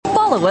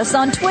follow us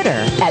on Twitter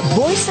at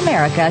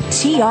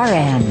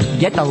VoiceAmericaTRN.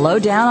 Get the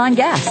lowdown on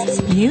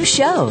guests, new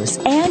shows,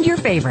 and your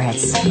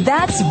favorites.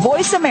 That's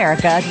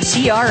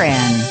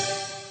VoiceAmericaTRN.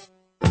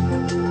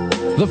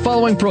 The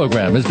following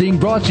program is being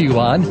brought to you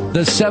on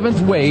the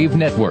Seventh Wave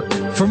Network.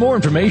 For more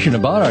information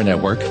about our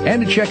network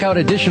and to check out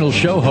additional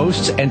show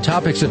hosts and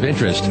topics of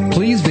interest,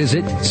 please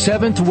visit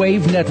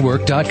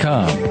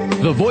seventhwavenetwork.com.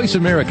 The Voice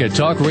America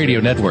Talk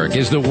Radio Network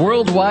is the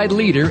worldwide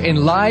leader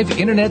in live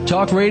Internet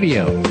talk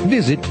radio.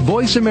 Visit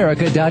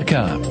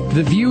voiceamerica.com.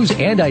 The views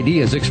and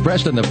ideas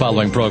expressed in the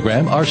following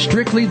program are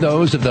strictly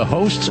those of the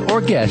hosts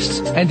or guests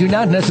and do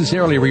not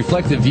necessarily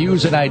reflect the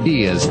views and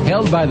ideas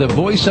held by the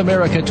Voice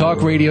America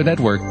Talk Radio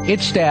Network,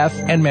 its staff,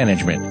 and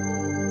management.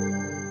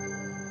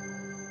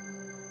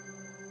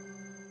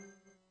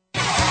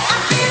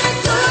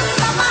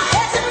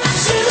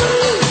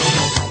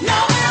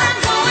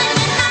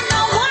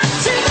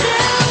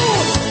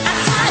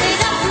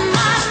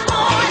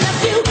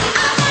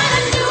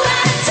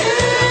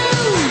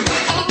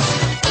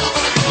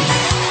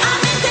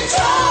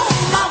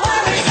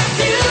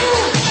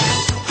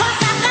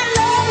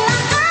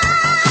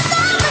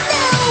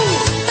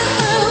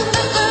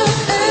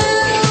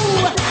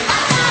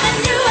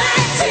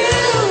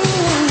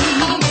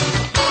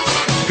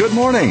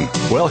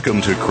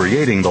 Welcome to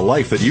Creating the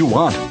Life That You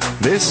Want.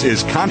 This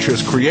is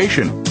Conscious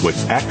Creation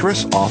with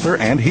actress, author,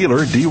 and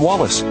healer Dee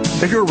Wallace.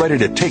 If you're ready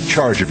to take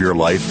charge of your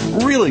life,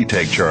 really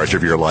take charge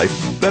of your life,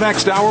 the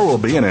next hour will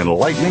be an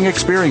enlightening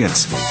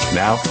experience.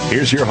 Now,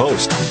 here's your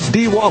host,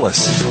 Dee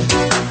Wallace.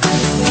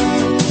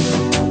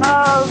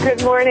 Oh,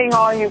 good morning,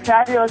 all you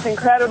fabulous,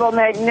 incredible,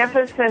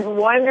 magnificent,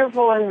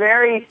 wonderful, and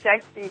very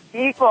sexy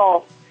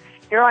people.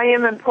 Here I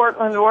am in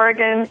Portland,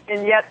 Oregon,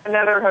 in yet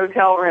another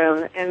hotel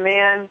room. And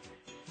man,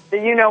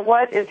 you know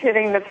what is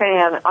hitting the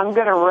fan? I'm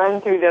going to run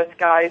through this,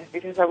 guys,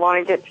 because I want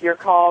to get to your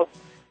calls.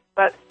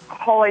 But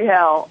holy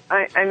hell!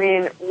 I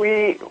mean,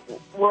 we're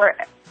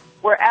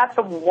at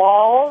the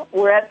wall.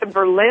 We're at the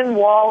Berlin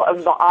Wall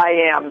of the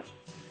I am.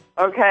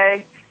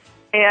 Okay,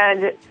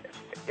 and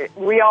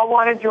we all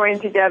want to join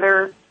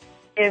together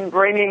in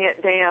bringing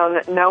it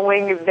down,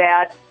 knowing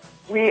that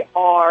we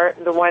are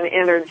the one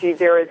energy.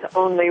 There is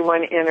only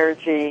one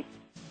energy.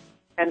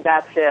 And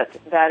that's it.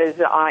 That is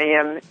the I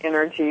am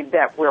energy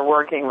that we're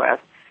working with.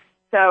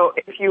 So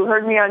if you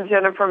heard me on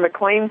Jennifer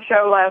McLean's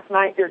show last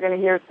night, you're going to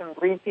hear some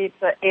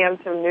repeats and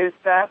some new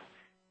stuff.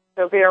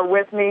 So bear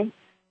with me.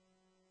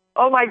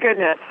 Oh, my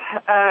goodness.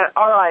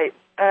 All right.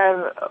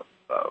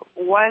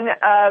 One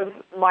of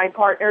my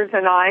partners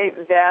and I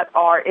that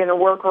are in a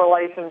work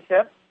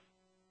relationship,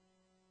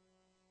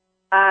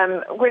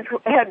 which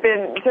had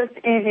been just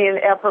easy and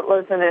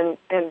effortless and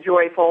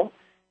joyful,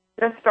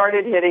 just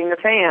started hitting the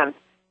fan.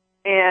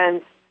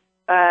 And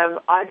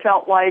I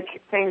felt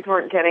like things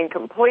weren't getting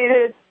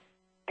completed,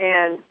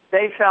 and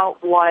they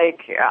felt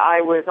like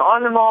I was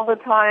on them all the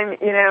time.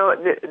 You know,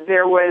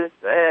 there was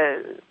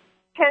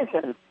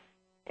tension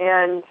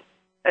and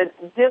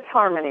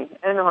disharmony,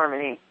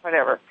 inharmony,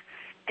 whatever.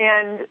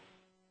 And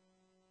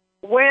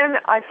when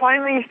I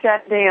finally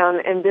sat down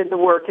and did the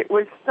work, it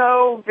was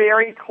so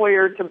very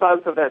clear to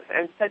both of us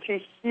and such a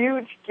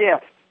huge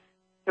gift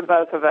to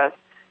both of us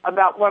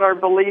about what our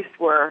beliefs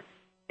were.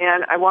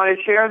 And I want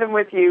to share them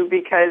with you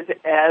because,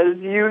 as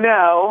you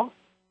know,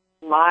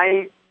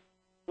 my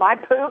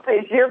poop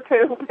is your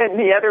poop and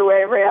the other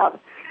way around.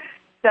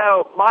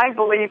 So my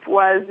belief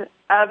was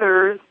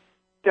others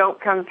don't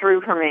come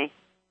through for me.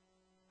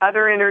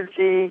 Other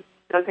energy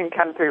doesn't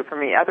come through for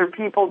me. Other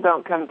people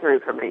don't come through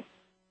for me.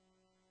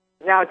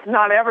 Now, it's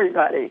not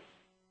everybody,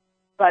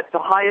 but the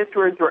highest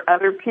words were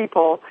other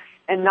people,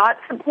 and not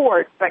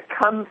support, but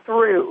come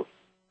through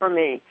for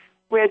me,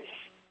 which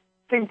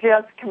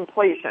suggests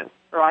completion.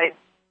 Right?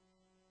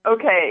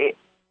 Okay,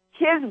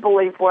 his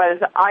belief was,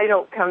 I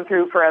don't come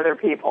through for other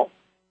people.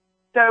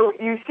 So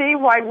you see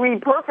why we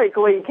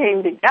perfectly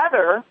came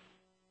together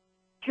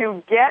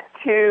to get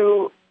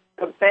to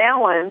the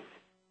balance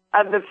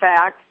of the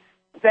fact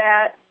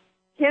that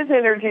his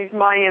energy is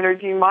my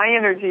energy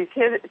is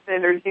his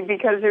energy,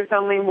 because there's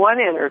only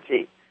one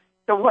energy.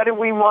 So what do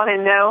we want to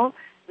know?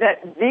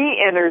 That the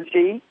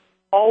energy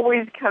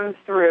always comes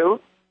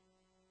through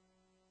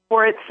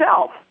for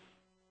itself,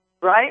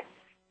 right?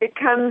 It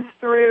comes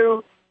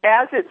through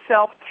as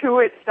itself, to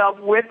itself,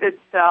 with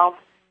itself,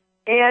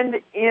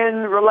 and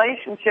in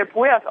relationship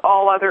with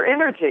all other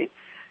energy.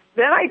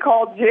 Then I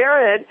called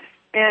Jared,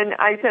 and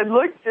I said,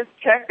 look, just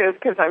check this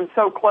because I'm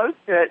so close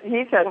to it.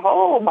 He said,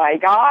 oh, my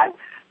God,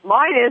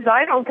 mine is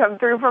I don't come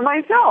through for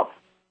myself.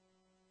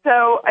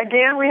 So,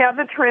 again, we have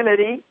the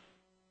Trinity,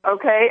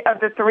 okay, of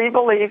the three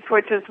beliefs,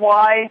 which is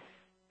why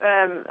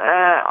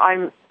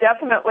I'm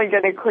definitely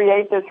going to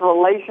create this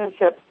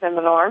relationship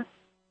seminar.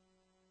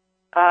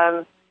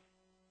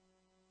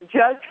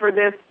 Just for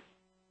this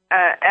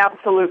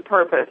absolute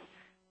purpose,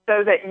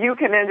 so that you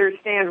can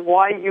understand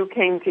why you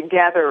came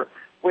together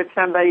with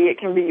somebody. It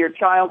can be your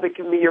child, it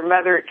can be your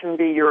mother, it can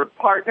be your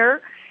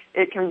partner,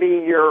 it can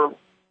be your,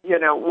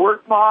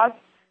 work boss.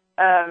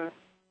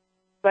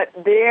 But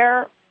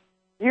there,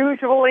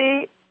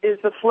 usually, is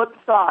the flip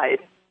side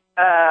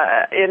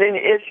in an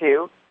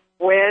issue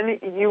when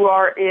you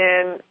are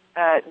in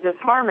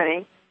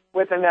disharmony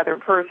with another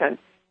person.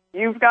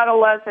 You've got a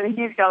lesson,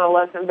 he's got a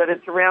lesson, but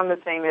it's around the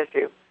same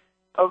issue.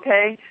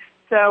 Okay?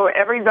 So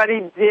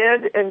everybody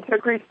did and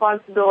took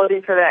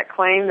responsibility for that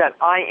claim that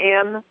I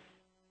am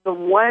the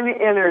one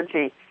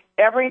energy.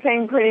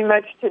 Everything pretty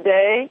much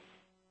today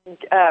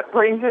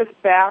brings us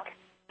back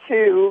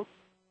to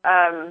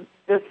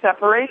the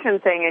separation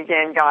thing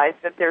again, guys,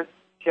 that there's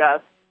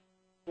just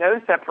no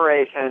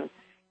separation.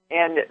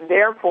 And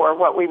therefore,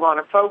 what we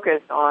want to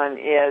focus on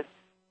is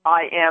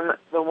I am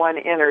the one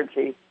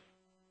energy.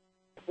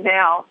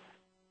 Now,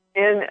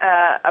 in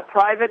a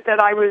private that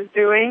I was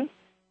doing,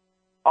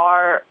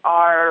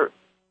 our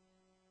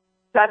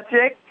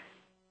subject,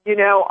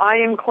 I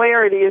am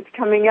clarity is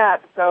coming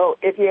up. So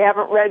if you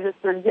haven't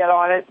registered, get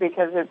on it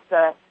because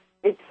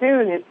it's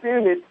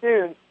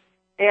soon.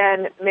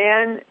 And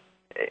man,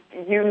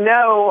 you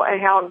know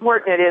how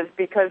important it is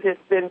because it's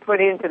been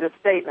put into the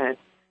statement.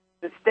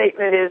 The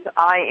statement is,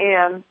 I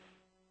am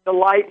the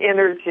light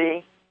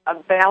energy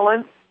of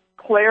balance,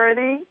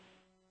 clarity,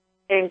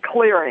 and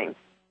clearing.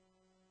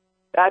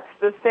 That's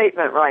the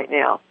statement right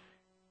now.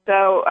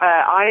 So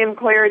I am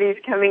clarity is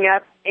coming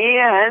up,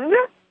 and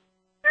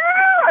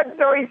I'm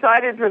so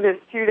excited for this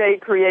 2-day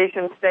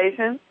creation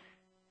station.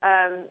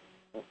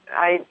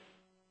 I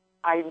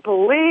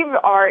believe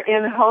our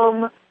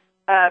in-home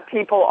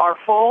people are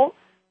full.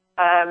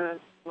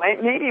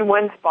 Maybe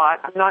one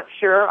spot. I'm not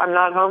sure. I'm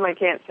not home. I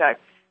can't check.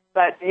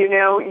 But,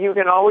 you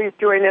can always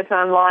join us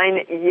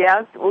online.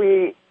 Yes,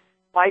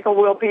 Michael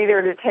will be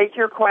there to take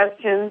your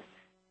questions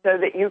so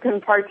that you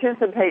can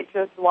participate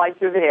just like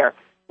you're there.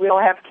 We'll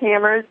have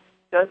cameras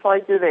just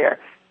like you're there.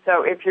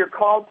 So if you're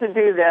called to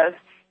do this,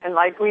 and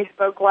like we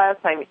spoke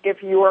last time,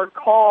 if you are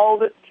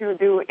called to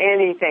do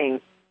anything,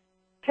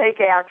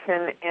 take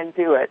action and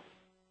do it.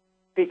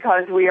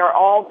 Because we are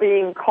all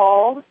being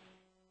called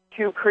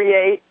to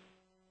create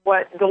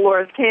what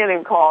Dolores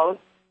Cannon calls,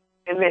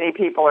 and many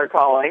people are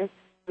calling,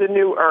 the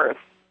new earth,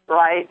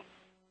 right?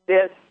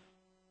 This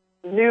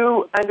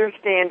new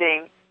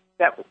understanding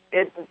that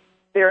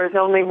there is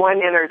only one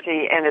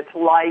energy, and it's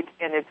light,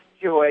 and it's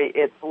joy,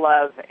 it's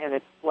love, and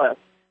it's bliss.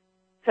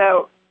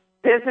 So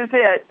this is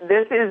it.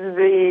 This is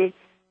the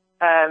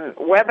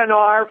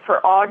webinar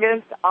for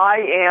August. I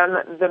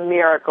am the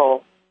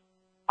miracle.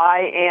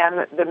 I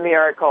am the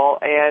miracle,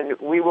 and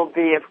we will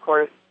be, of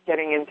course,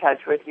 getting in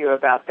touch with you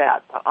about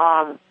that.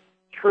 I'm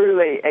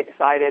truly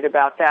excited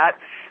about that.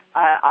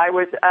 I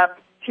was up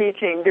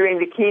teaching, doing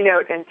the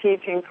keynote and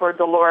teaching for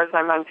Dolores.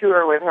 I'm on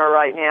tour with her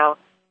right now.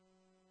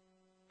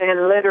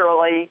 And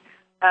literally,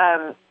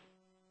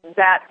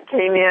 that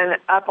came in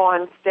up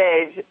on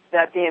stage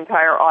that the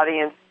entire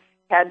audience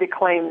had to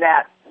claim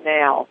that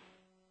now.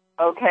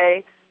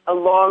 Okay?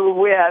 Along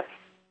with,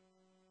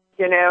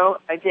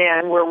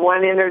 again, we're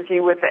one energy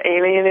with the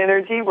alien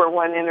energy. We're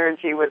one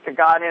energy with the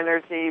God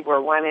energy. We're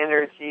one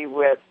energy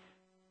with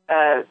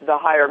the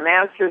higher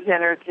master's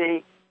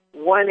energy.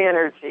 One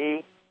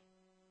energy,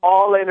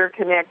 all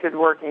interconnected,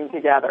 working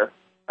together.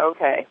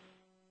 Okay.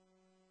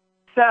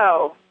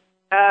 So,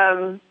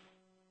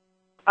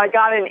 I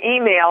got an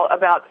email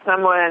about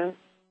someone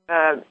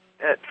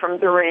from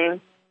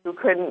Doreen who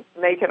couldn't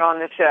make it on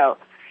the show.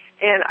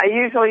 And I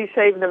usually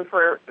save them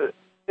for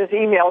this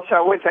email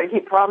show, which I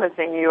keep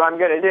promising you I'm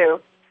going to do.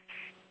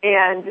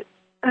 And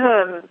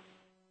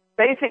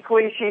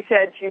basically she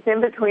said she's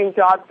in between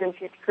jobs and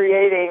she's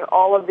creating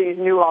all of these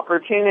new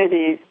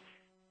opportunities,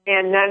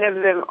 and none of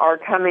them are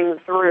coming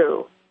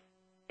through.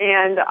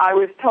 And I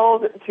was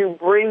told to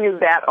bring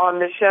that on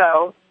the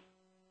show.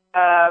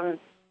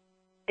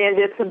 And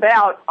it's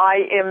about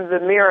I am the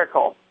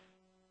miracle.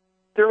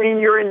 Doreen,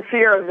 you're in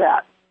fear of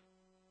that.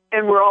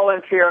 And we're all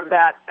in fear of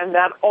that. And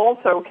that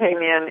also came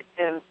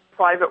in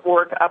private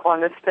work up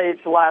on the stage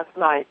last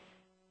night.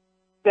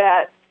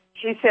 That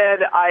she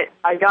said,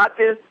 I got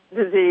this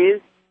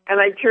disease and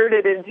I cured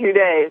it in 2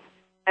 days.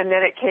 And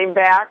then it came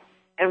back.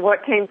 And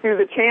what came through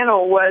the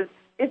channel was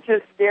it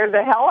just scared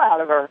the hell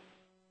out of her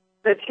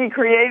that she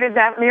created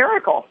that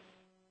miracle.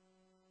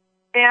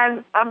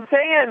 And I'm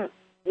saying,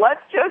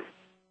 let's just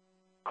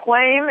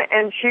claim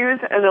and choose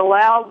and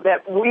allow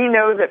that we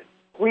know that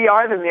we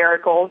are the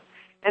miracles,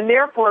 and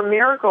therefore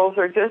miracles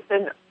are just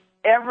an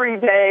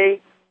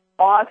everyday,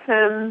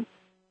 awesome,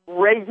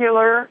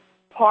 regular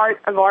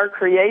part of our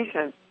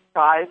creation,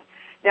 guys.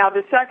 Now,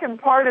 the second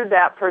part of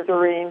that for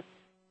Doreen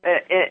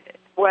it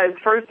was,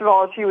 first of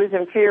all, she was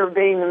in fear of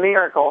being the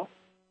miracle.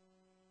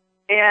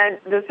 And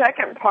the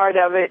second part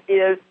of it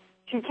is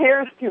she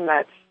cares too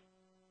much.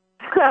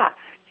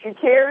 She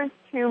cares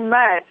too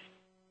much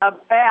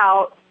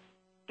about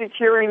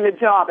securing the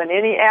job. And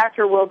any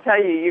actor will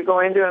tell you go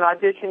into an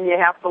audition, you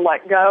have to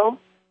let go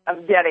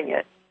of getting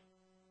it.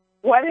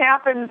 What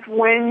happens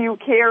when you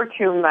care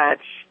too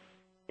much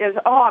is,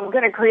 I'm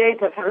going to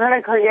create this,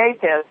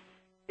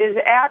 is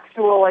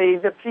actually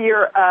the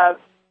fear of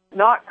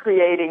not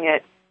creating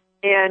it.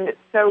 And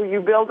so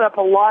you build up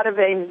a lot of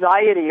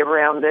anxiety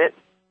around it.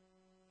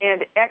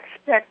 and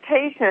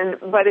expectation,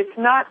 but it's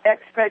not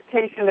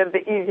expectation of the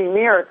easy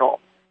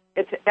miracle.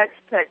 It's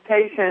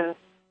expectation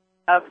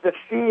of the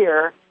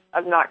fear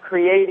of not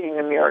creating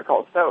the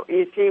miracle. So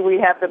you see, we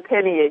have the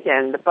penny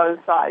again, the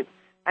both sides.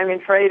 I'm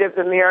afraid of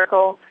the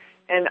miracle,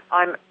 and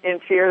I'm in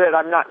fear that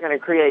I'm not going to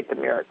create the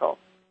miracle.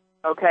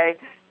 Okay?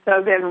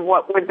 So then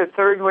what would the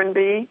third one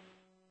be?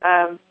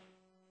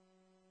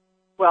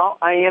 Well,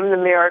 I am the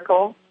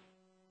miracle.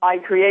 I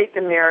create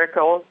the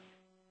miracles,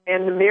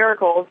 and the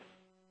miracles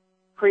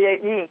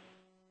create me.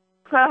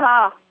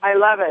 Haha, I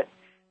love it.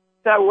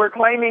 So we're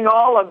claiming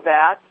all of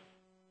that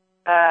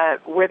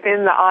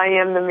within the I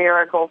am the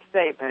miracle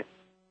statement.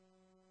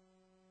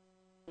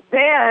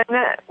 Then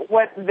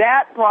what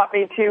that brought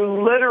me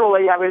to,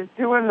 literally, I was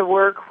doing the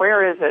work.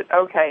 Where is it?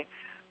 Okay.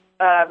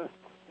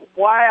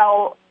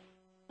 While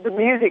the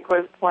music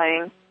was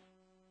playing.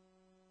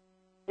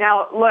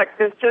 Now, look,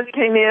 this just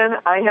came in.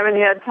 I haven't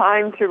had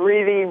time to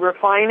really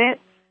refine it,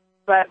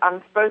 but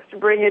I'm supposed to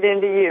bring it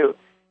into you.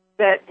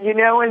 That, you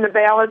know, in the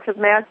balance of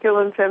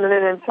masculine,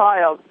 feminine, and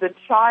child, the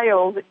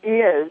child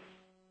is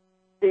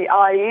the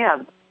I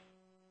am.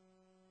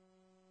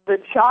 The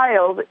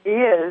child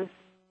is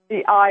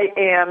the I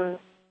am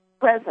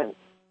presence.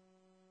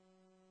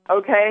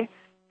 Okay?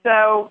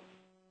 So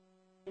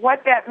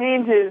what that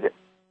means is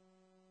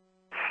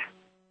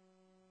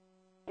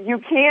you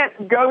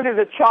can't go to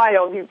the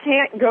child, you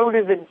can't go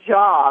to the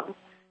job,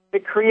 the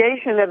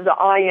creation of the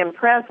I am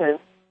presence,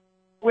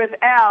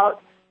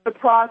 without the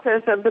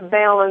process of the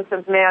balance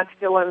of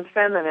masculine,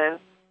 feminine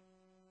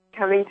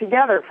coming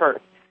together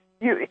first.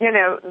 You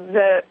know,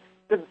 the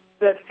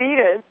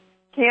fetus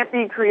can't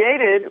be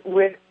created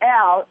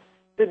without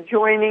the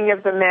joining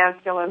of the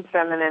masculine,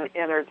 feminine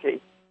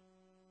energy.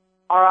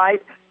 All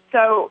right?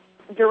 So,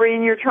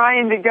 Doreen, you're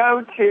trying to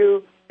go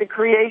to the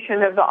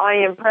creation of the I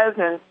am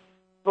presence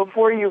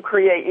before you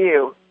create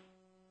you.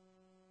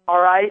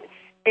 All right?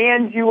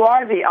 And you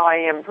are the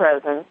I am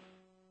presence.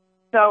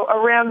 So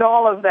around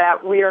all of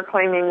that, we are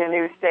claiming the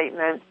new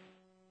statement,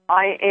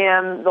 I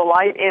am the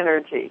light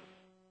energy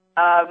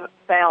of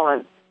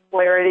balance,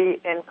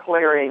 clarity, and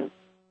clearing.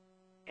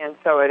 And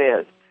so it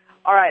is.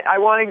 All right, I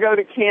want to go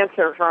to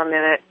Cancer for a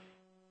minute.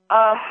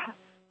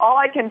 All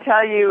I can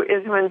tell you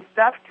is when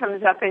stuff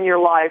comes up in your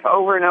life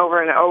over and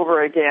over and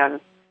over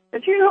again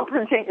that you don't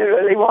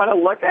particularly want to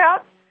look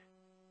at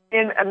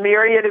in a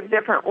myriad of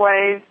different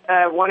ways.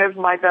 One of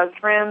my best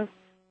friends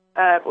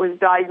was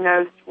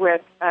diagnosed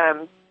with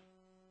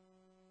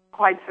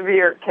quite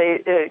severe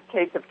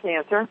case of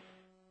cancer.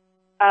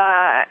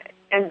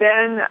 And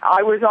then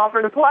I was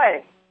offered a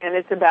play, and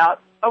it's about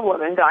a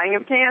woman dying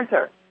of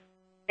cancer.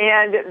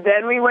 And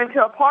then we went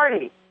to a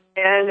party,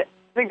 and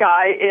the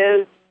guy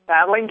is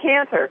battling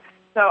cancer.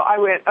 So I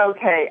went,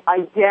 okay, I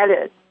get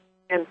it.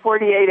 In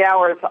 48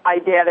 hours, I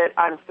get it.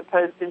 I'm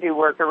supposed to do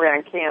work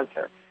around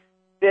cancer.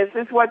 This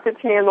is what the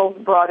channel's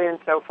brought in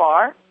so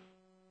far.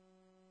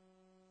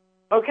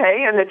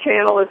 Okay, and the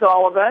channel is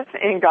all of us,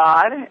 and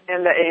God,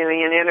 and the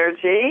alien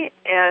energy,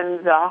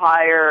 and the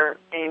higher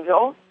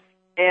angels,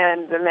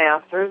 and the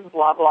masters,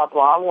 blah, blah,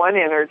 blah, one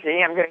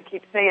energy. I'm going to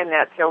keep saying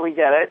that till we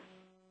get it.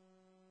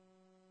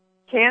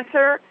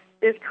 Cancer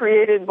is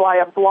created by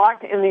a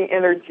block in the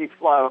energy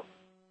flow.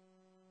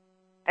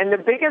 And the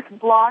biggest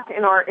block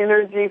in our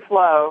energy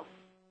flow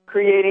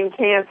creating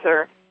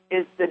cancer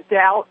is the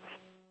doubt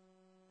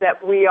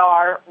that we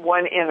are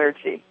one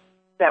energy,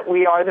 that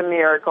we are the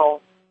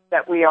miracle,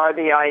 that we are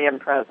the I am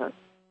presence.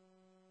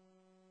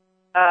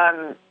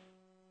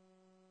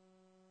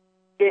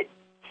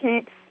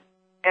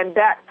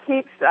 That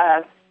keeps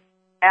us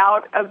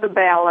out of the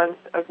balance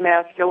of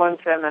masculine,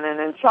 feminine,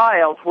 and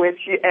child, which,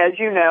 as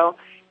you know,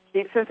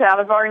 keeps us out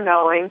of our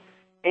knowing,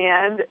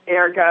 and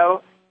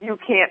ergo, you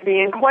can't be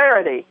in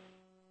clarity,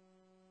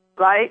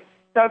 right?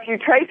 So if you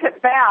trace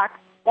it back,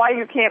 why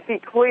you can't be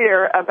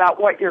clear about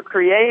what you're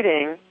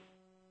creating,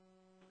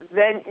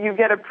 then you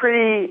get a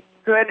pretty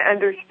good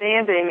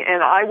understanding,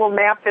 and I will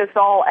map this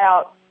all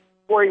out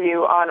for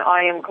you on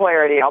I Am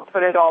Clarity. I'll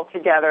put it all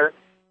together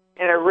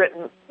in a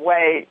written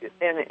way,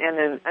 in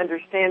an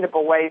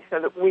understandable way, so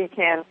that we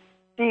can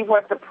see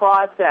what the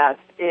process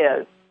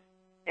is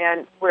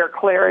and where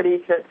clarity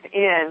fits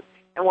in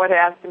and what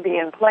has to be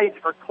in place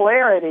for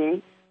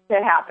clarity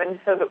to happen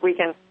so that we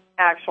can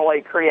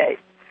actually create.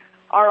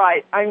 All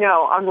right, I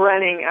know, I'm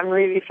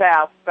really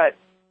fast, but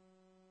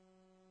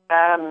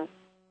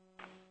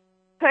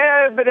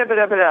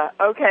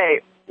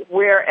okay,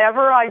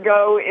 wherever I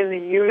go in the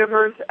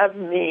universe of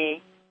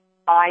me,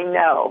 I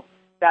know.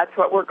 That's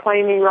what we're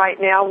claiming right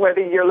now, whether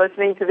you're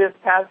listening to this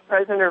past,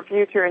 present, or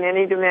future in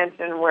any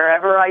dimension.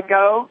 Wherever I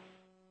go,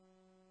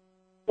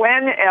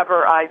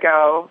 whenever I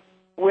go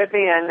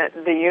within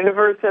the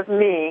universe of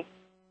me,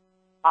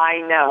 I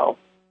know.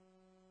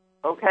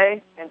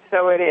 Okay? And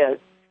so it is.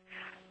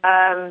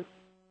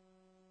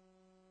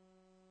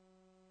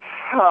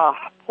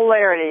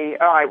 Polarity.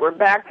 All right, we're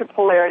back to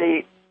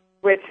polarity,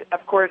 which,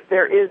 of course,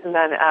 there is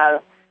none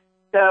of.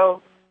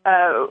 So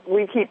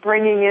we keep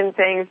bringing in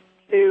things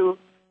to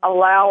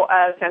allow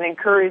us and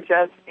encourage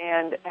us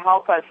and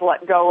help us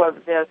let go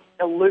of this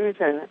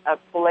illusion of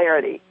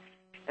polarity.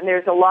 And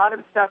there's a lot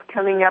of stuff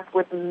coming up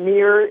with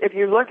mirror. If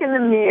you look in the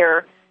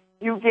mirror,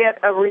 you get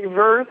a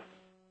reverse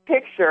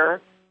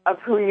picture of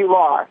who you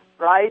are,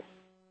 right?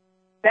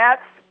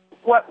 That's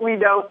what we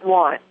don't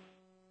want.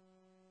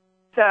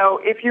 So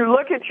if you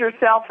look at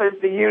yourself as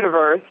the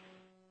universe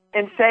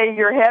and say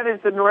your head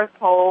is the North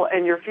Pole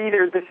and your feet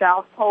are the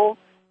South Pole,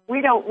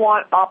 we don't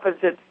want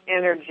opposite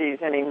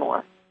energies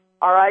anymore.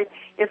 All right?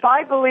 If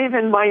I believe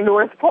in my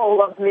North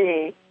Pole of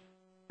me,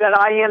 that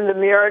I am the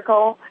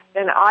miracle,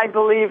 then I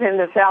believe in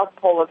the South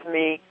Pole of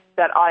me,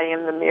 that I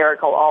am the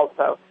miracle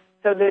also.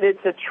 So that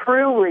it's a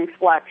true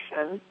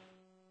reflection,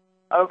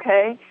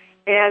 okay?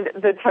 And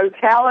the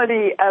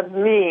totality of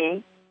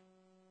me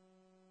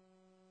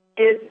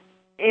is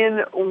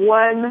in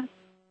one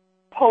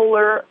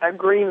polar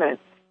agreement,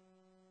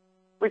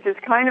 which is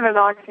kind of an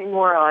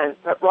oxymoron,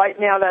 but right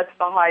now that's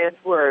the highest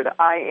word.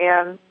 I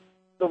am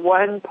the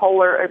one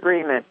polar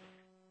agreement.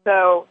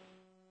 So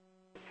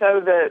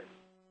the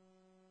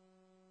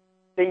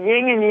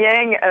yin and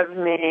yang of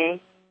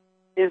me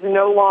is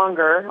no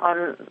longer,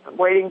 I'm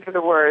waiting for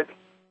the words,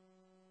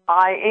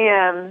 I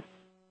am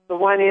the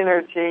one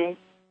energy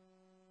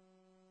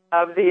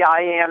of the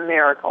I am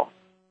miracle.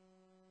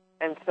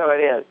 And so it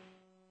is.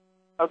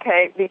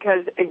 Okay?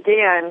 Because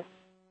again,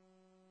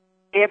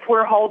 if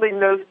we're holding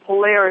those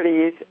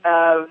polarities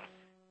of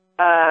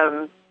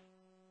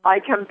I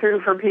come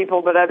through for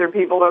people but other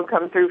people don't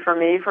come through for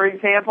me, for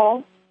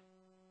example,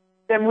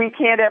 then we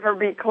can't ever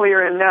be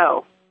clear and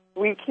know.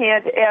 We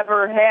can't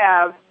ever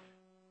have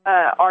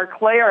our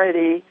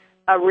clarity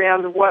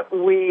around what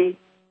we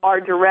are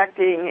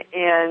directing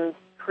and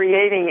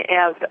creating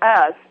as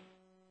us,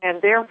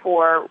 and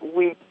therefore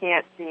we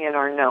can't be in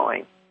our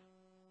knowing.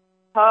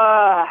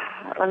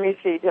 Let me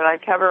see. Did I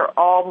cover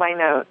all my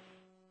notes?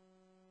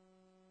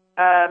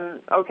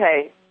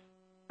 Okay.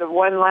 The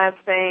one last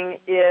thing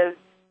is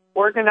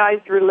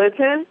organized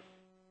religion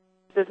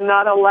does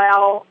not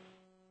allow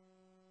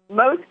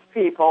most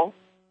people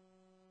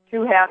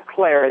to have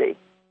clarity.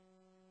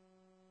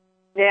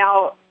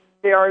 Now,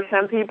 there are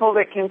some people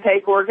that can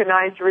take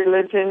organized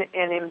religion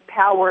and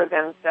empower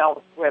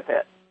themselves with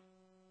it.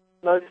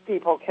 Most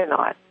people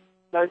cannot.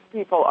 Most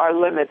people are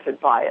limited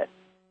by it.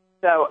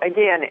 So,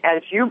 again,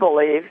 as you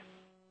believe,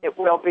 it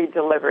will be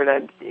delivered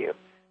unto you.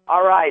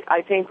 All right,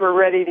 I think we're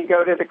ready to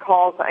go to the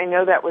calls. I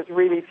know that was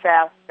really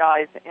fast,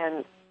 guys,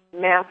 and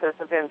masses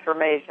of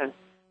information.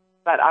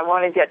 But I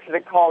want to get to the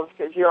calls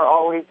because you're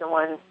always the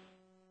ones,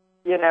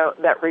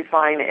 that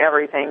refine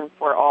everything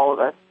for all of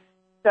us.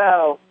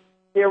 So,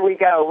 here we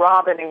go.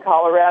 Robin in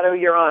Colorado,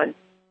 you're on.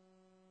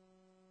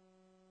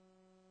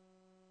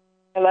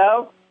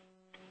 Hello?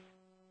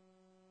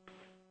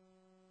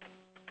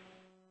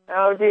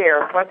 Oh,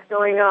 dear. What's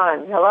going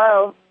on?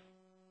 Hello?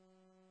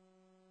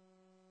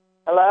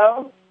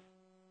 Hello?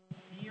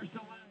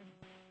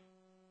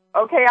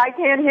 Okay, I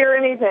can't hear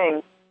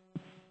anything.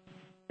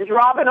 Is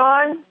Robin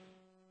on?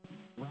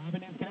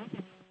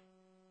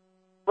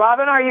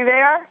 Robin, are you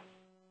there?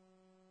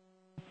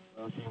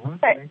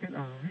 Okay.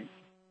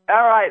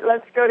 All right,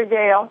 let's go to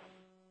Gail.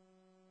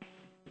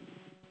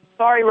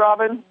 Sorry,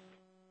 Robin.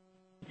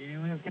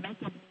 Gail,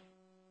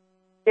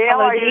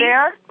 hello, are you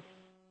there?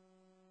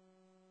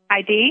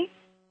 Hi, Dee.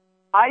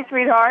 Hi,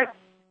 sweetheart.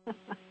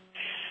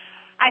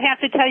 I have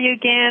to tell you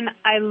again,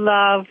 I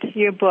loved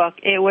your book.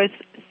 It was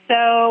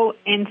so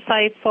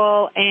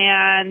insightful,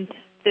 and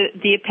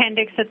the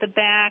appendix at the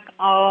back,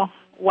 oh,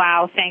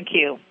 wow, thank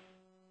you.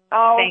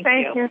 Oh,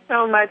 thank you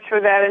so much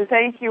for that, and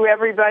thank you,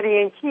 everybody,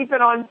 and keep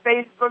it on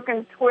Facebook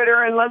and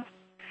Twitter, and let's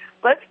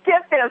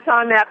get this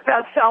on that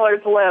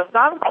bestsellers list.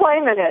 I'm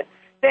claiming it.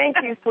 Thank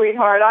you,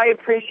 sweetheart. I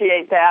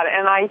appreciate that,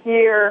 and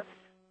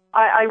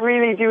I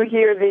really do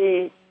hear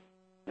the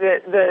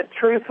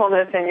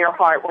truthfulness in your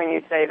heart when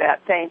you say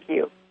that. Thank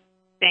you.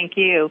 Thank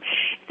you.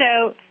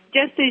 So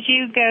just as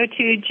you go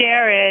to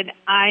Jared,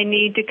 I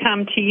need to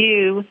come to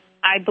you.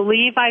 I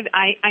believe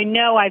I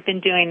know I've been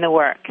doing the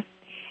work.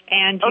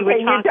 And you were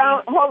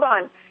talking... Hold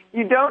on.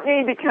 You don't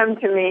need to come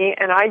to me,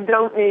 and I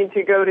don't need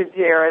to go to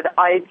Jared.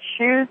 I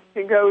choose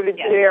to go to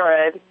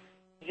Jared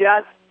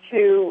just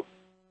to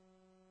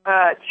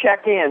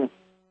check in.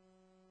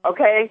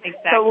 Okay?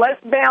 Exactly. So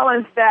let's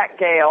balance that,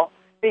 Gail,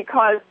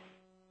 because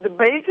the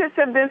basis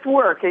of this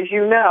work, as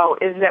you know,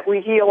 is that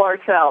we heal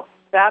ourselves.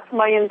 That's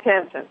my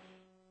intention.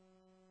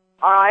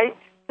 All right?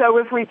 So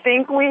if we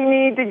think we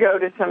need to go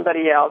to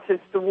somebody else,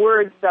 it's the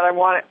words that I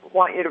want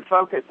you to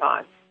focus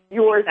on.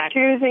 You're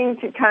choosing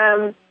to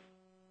come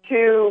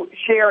to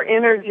share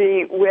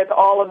energy with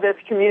all of this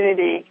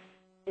community,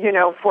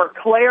 for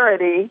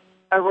clarity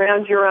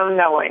around your own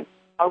knowing.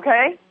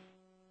 Okay?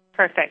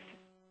 Perfect.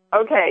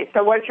 Okay,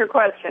 so what's your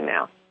question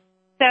now?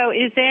 So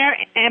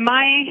am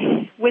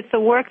I, with the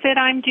work that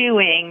I'm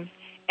doing,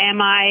 am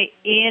I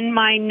in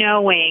my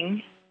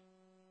knowing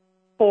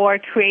for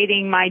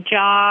creating my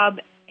job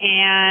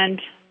and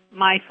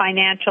my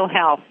financial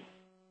health?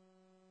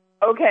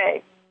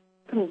 Okay.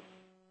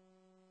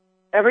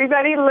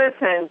 Everybody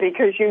listen,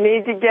 because you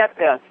need to get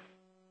this.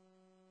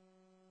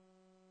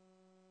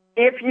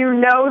 If you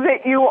know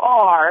that you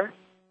are,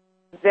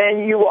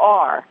 then you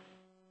are.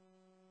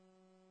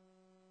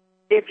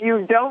 If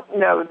you don't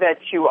know that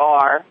you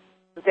are,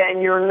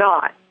 then you're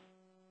not.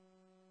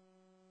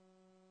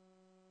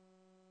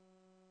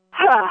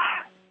 Wow.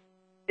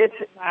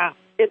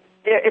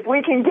 If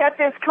we can get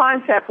this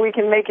concept, we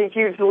can make a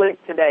huge leap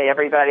today,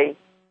 everybody.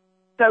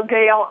 So,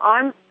 Gail,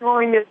 I'm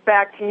throwing this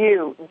back to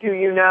you. Do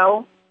you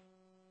know?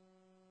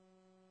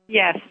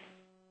 Yes.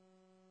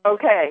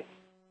 Okay.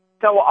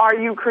 So are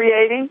you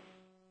creating?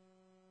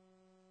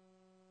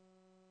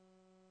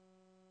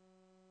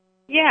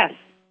 Yes.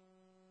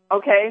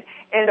 Okay.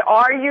 And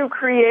are you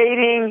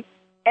creating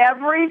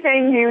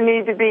everything you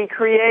need to be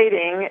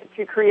creating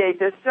to create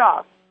this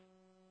job?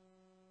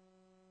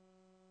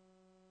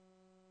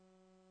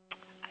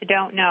 I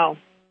don't know.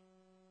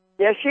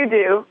 Yes, you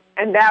do.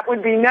 And that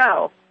would be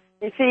no.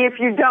 You see, if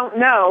you don't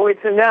know,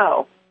 it's a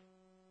no.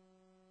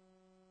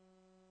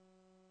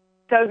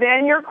 So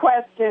then your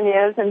question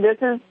is, and this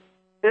is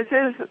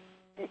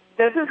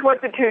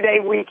what the 2-day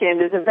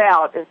weekend is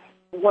about, is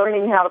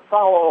learning how to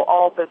follow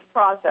all this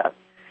process.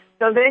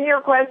 So then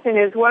your question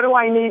is, what do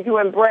I need to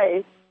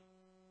embrace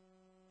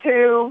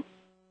to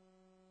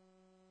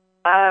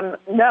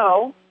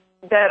know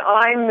that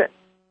I'm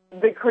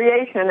the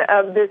creation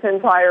of this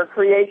entire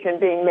creation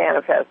being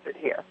manifested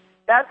here?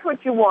 That's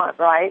what you want,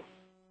 right?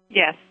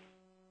 Yes.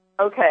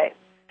 Okay.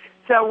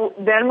 So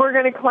then we're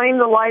going to claim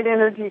the light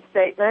energy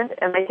statement,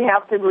 and they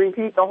have to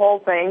repeat the whole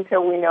thing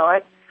till we know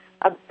it.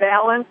 A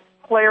balance,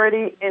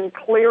 clarity, and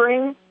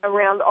clearing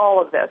around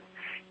all of this.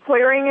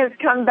 Clearing has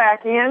come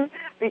back in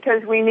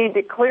because we need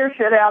to clear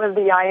shit out of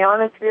the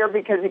ionosphere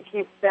because it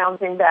keeps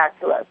bouncing back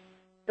to us.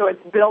 So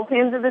it's built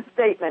into the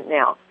statement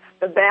now.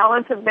 The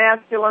balance of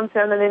masculine,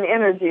 feminine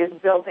energy is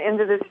built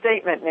into the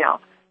statement now.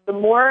 The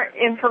more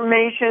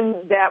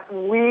information that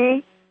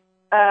we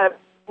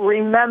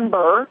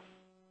remember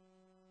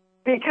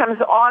becomes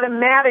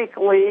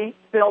automatically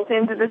built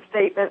into the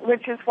statement,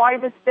 which is why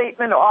the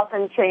statement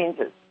often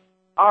changes.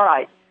 All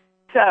right.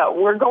 So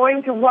we're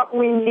going to what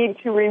we need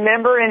to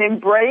remember and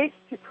embrace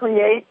to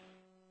create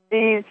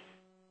these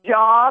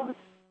jobs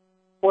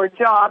or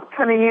jobs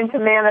coming into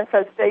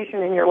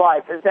manifestation in your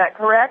life. Is that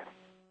correct?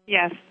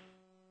 Yes.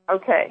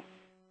 Okay.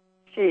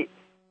 Sheets.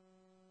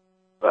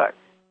 Books.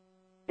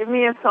 Give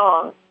me a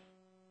song.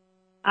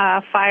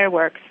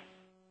 Fireworks.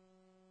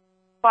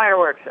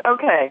 Fireworks.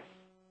 Okay.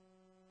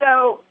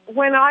 So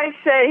when I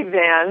say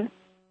then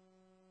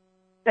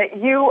that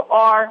you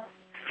are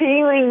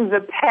feeling the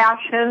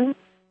passion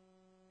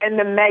and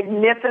the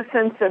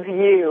magnificence of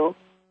you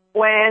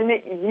when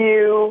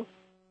you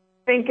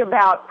think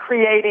about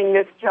creating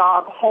this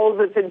job, hold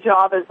that the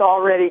job is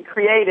already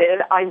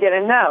created, I get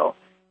a no.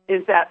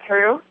 Is that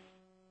true?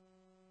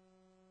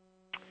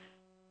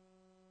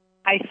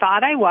 I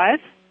thought I was.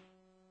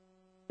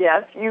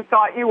 Yes, you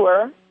thought you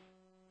were.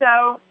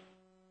 So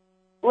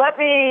let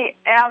me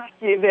ask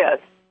you this.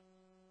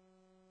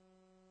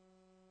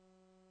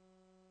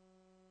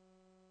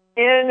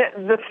 In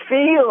the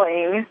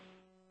feeling,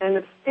 and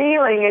the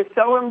feeling is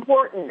so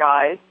important,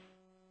 guys,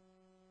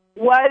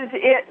 was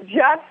it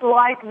just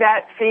like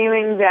that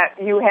feeling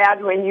that you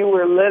had when you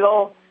were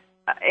little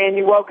and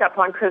you woke up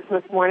on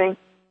Christmas morning?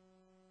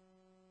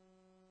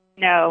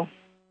 No.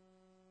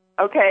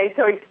 Okay,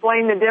 so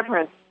explain the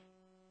difference.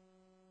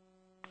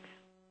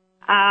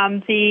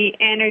 The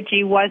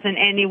energy wasn't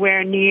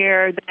anywhere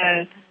near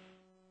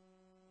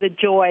the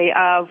joy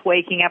of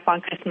waking up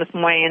on Christmas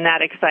morning, and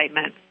that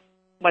excitement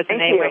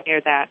wasn't anywhere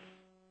near that.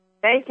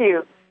 Thank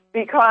you,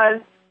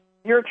 because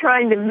you're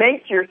trying to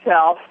make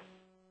yourself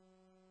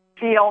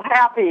feel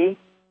happy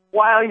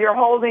while you're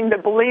holding the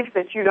belief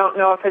that you don't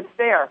know if it's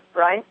there,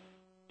 right?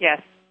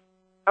 Yes.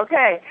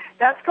 Okay,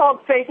 that's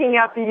called faking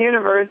out the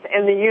universe,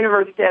 and the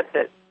universe gets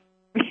it.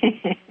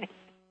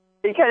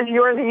 Because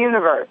you're the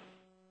universe.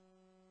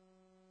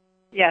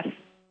 Yes.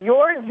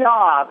 Your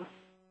job,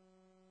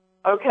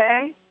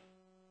 okay,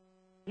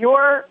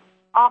 your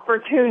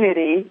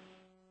opportunity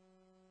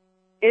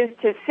is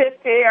to sit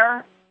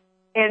there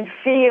and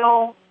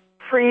feel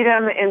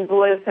freedom and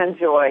bliss and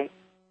joy.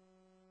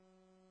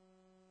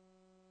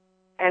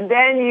 And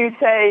then you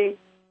say,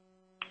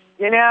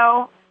 you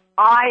know,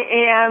 I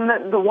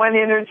am the one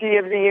energy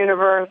of the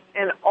universe,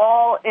 and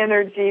all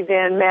energy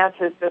then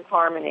matches this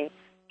harmony.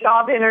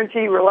 Job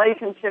energy,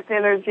 relationship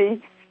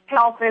energy,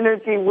 health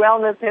energy,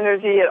 wellness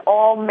energy, it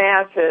all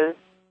matches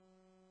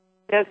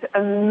this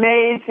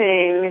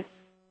amazing,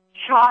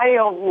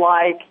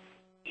 childlike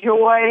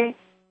joy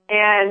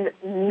and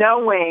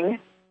knowing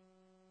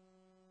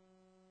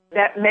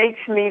that makes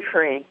me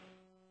free.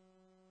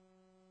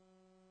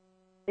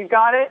 You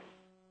got it?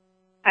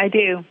 I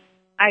do.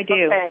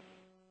 Okay.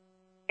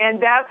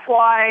 And that's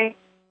why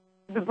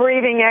the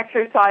breathing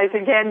exercise,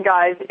 again,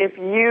 guys, if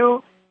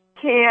you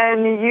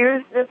can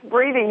use this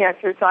breathing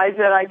exercise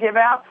that I give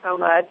out so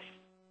much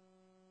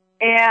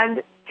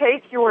and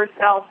take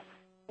yourself,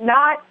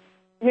 not,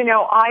 you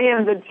know, I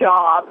am the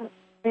job,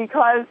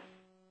 because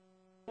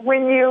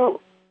when you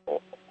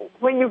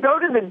when you go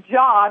to the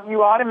job,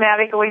 you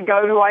automatically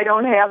go to I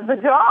don't have the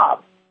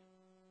job.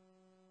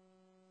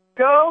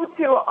 Go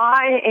to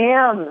I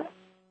am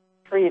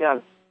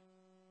freedom.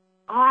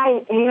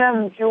 I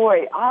am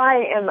joy.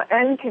 I am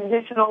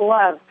unconditional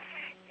love.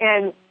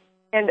 And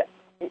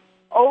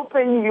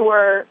open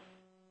your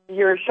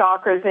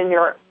chakras in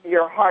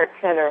your heart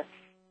center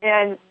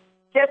and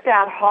get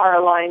that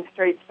heart line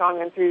straight,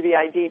 strong, and through the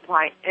ID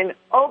point, and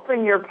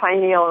open your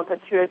pineal and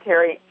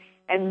pituitary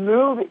and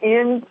move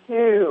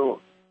into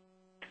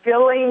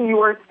filling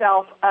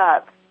yourself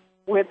up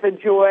with the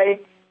joy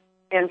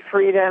and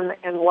freedom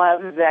and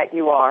love that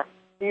you are.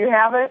 Do you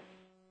have it?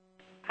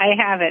 I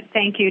have it.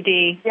 Thank you,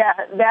 Dee. Yeah,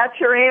 that's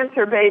your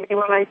answer, baby.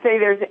 When I say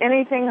there's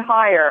anything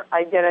higher,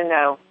 I get a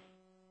no.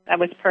 That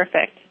was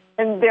perfect.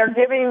 And they're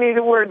giving me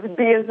the words,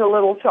 be as a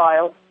little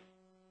child,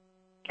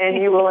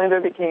 and you will enter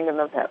the kingdom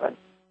of heaven.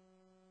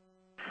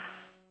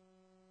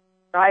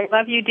 Right?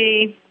 Love you,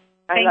 Dee.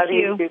 I love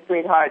you too,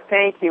 sweetheart.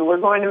 Thank you. We're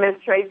going to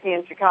Miss Tracy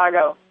in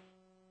Chicago.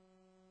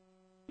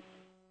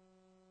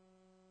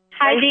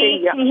 Hi,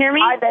 Dee. Can you hear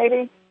me? Hi,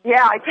 baby.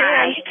 Yeah, I can.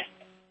 Hi.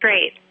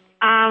 Great.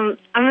 I'm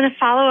going to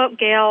follow up,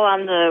 Gail,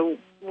 on the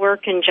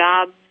work and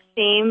job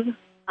theme.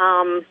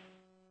 I've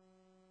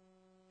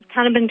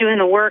kind of been doing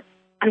the work.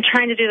 I'm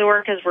trying to do the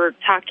work as we're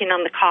talking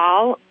on the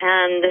call,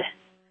 and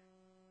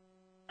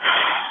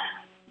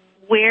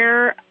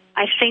where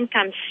I think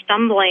I'm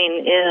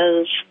stumbling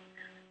is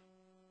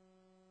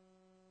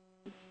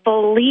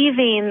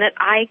believing that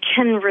I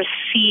can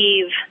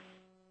receive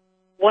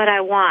what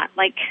I want.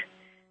 Like,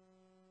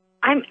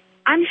 I'm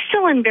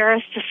still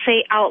embarrassed to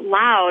say out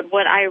loud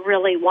what I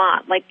really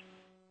want, like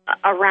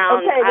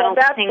around. Okay, well,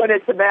 that's what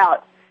it's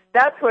about.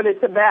 That's what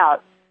it's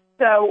about.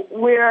 So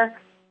we're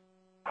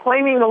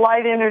claiming the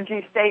light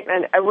energy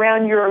statement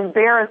around your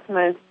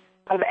embarrassment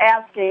of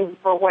asking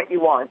for what you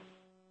want.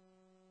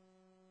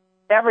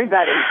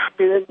 Everybody,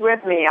 do this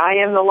with me.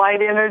 I am the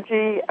light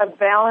energy of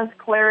balance,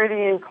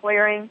 clarity, and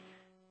clearing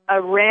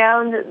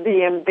around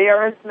the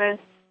embarrassment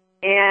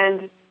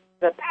and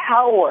the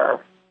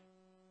power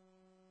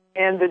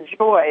and the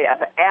joy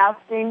of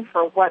asking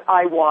for what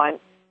I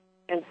want.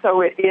 And so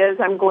it is.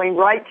 I'm going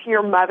right to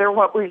your mother.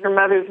 What was your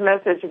mother's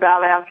message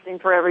about asking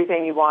for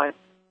everything you want?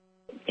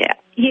 Yeah,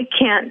 you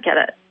can't get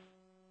it.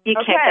 You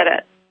can't get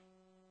it.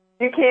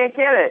 You can't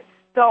get it.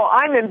 So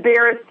I'm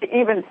embarrassed to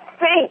even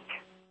think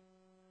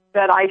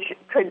that I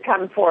could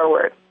come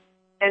forward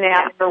and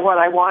ask for what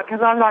I want,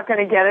 because I'm not going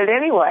to get it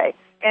anyway.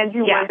 And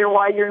you wonder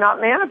why you're not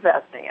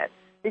manifesting it.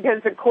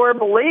 Because the core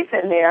belief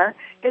in there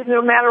is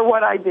no matter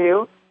what I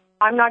do,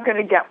 I'm not going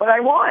to get what I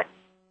want.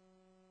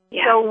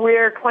 Yeah. So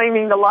we're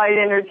claiming the light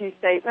energy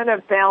statement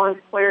of balance,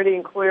 clarity,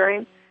 and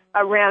clearing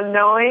around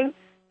knowing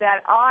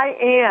that I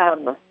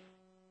am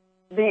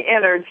the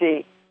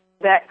energy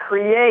that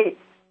creates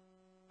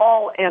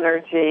all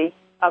energy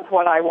of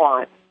what I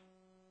want.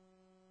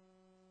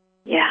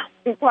 Yeah.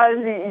 Because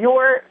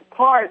you're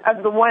part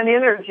of the one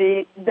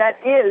energy that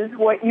is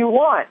what you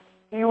want.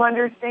 Do you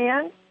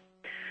understand?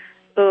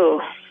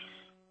 Ooh.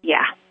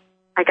 Yeah.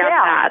 I got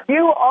that.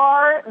 You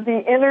are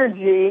the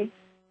energy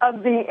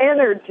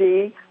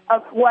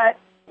of what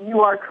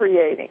you are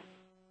creating.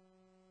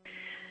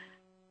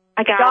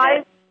 I got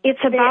it.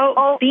 It's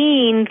about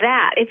being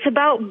that. It's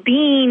about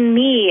being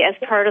me as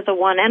part of the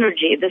one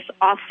energy, this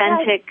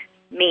authentic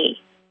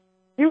me.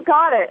 You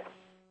got it.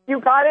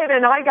 You got it,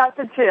 and I got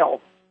the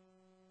chills.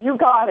 You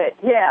got it,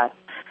 yes.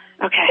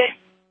 Okay.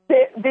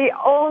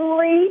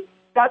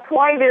 That's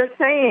why they're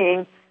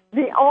saying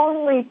the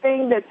only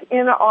thing that's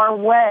in our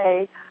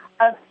way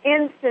of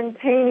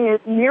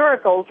instantaneous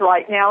miracles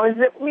right now is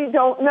that we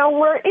don't know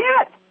we're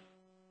it.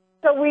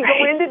 So we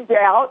go into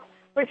doubt,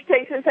 which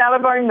takes us out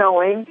of our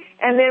knowing,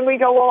 and then we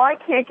go, well, I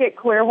can't get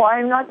clear why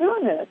I'm not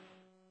doing this.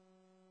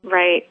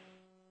 Right.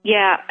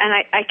 Yeah, and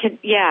I could,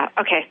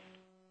 okay.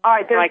 All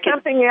right, there's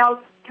something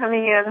else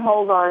coming in.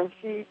 Hold on.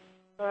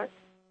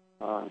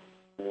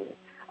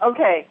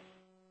 Okay.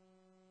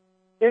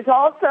 There's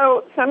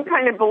also some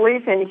kind of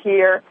belief in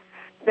here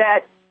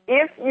that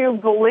if you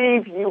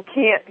believe you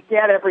can't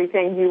get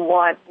everything you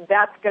want,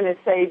 that's going to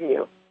save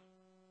you.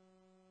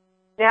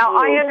 Now,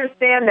 I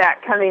understand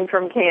that coming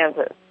from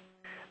Kansas,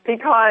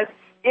 because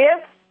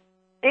if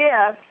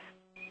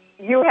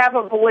you have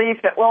a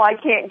belief that, well, I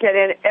can't get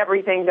in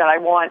everything that I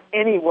want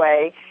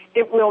anyway,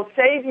 it will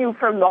save you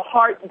from the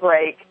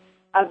heartbreak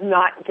of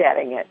not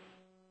getting it.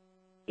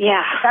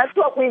 Yeah. That's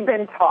what we've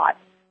been taught.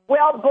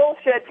 Well,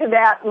 bullshit to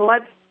that, and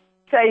let's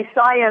say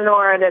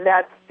sayonara to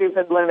that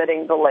stupid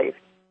limiting belief.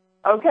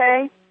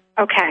 Okay?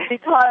 Okay.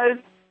 Because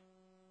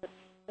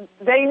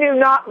they knew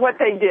not what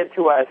they did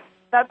to us.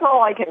 That's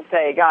all I can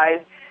say,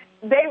 guys.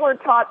 They were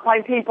taught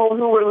by people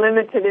who were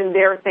limited in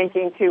their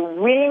thinking too.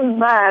 We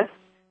must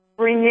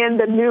bring in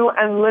the new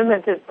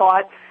unlimited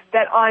thought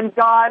that I'm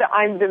God,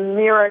 I'm the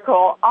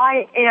miracle.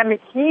 I am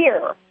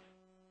here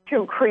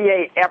to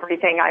create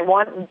everything I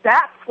want.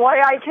 That's why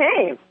I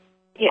came.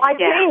 I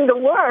came to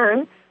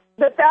learn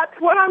that that's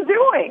what I'm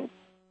doing.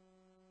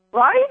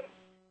 Right?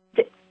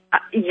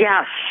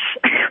 Yes.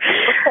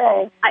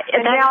 Okay.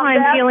 That's why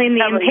I'm feeling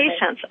the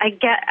impatience. I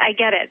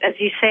get it. As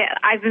you say,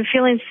 I've been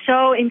feeling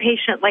so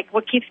impatient. Like,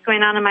 what keeps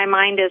going on in my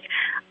mind is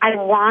I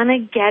want to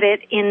get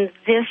it in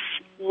this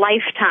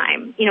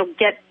lifetime.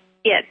 Get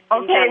it.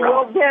 Okay,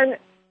 well,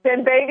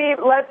 then, baby,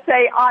 let's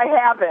say I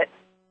have it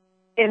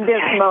in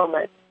this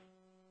moment.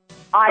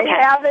 I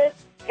have it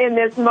in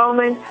this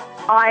moment.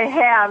 I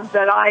have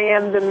that I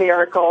am the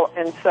miracle,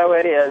 and so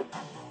it is.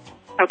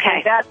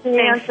 Okay. That's the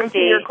answer to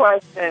your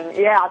question.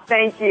 Yeah,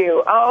 thank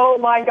you. Oh,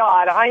 my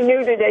God. I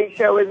knew today's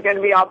show was going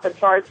to be off the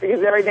charts because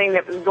of everything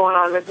that was going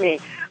on with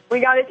me. We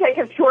got to take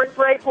a short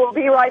break. We'll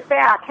be right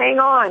back. Hang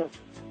on.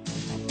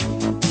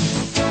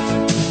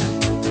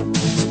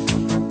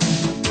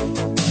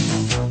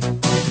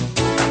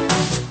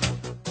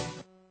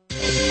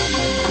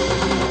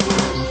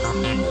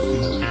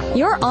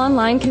 Your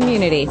online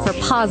community for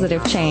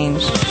positive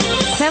change.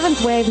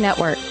 Seventh Wave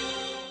Network.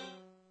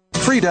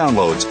 Free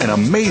downloads and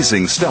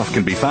amazing stuff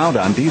can be found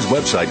on Dee's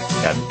website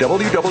at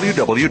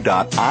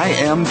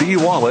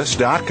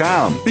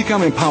www.imdwallace.com.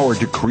 Become empowered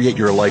to create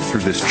your life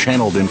through this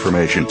channeled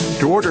information.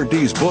 To order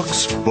Dee's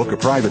books, book a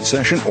private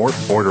session, or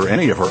order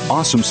any of her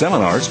awesome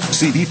seminars,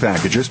 CD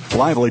packages,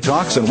 lively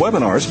talks, and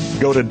webinars,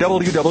 go to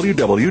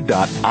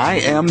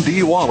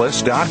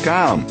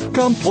www.imdwallace.com.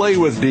 Come play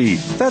with Dee.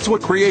 That's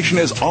what creation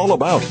is all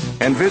about.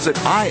 And visit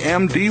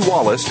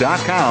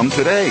imdwallace.com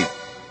today.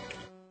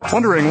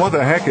 Wondering what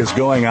the heck is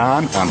going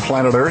on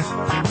planet Earth?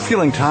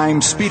 Feeling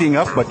time speeding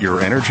up but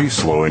your energy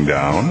slowing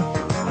down?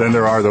 Then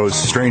there are those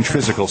strange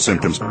physical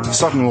symptoms,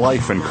 sudden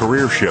life and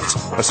career shifts,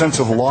 a sense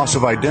of loss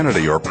of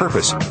identity or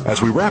purpose.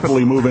 As we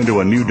rapidly move into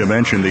a new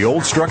dimension, the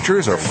old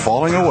structures are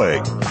falling away.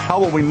 How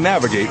will we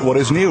navigate what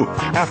is new?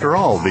 After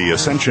all, the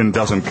Ascension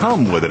doesn't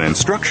come with an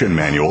instruction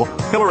manual.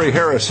 Hillary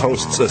Harris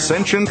hosts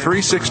Ascension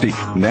 360,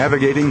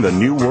 Navigating the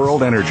New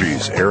World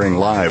Energies, airing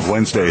live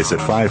Wednesdays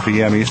at 5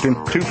 p.m. Eastern,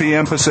 2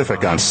 p.m.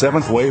 Pacific on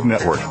 7th Wave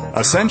Network.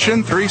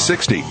 Ascension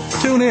 360.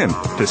 Tune in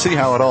to see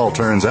how it all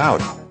turns out.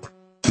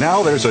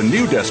 Now there's a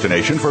new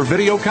destination for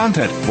video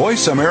content,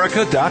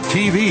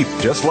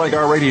 voiceamerica.tv, just like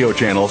our radio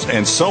channels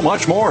and so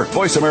much more.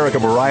 Voice America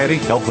Variety,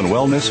 Health and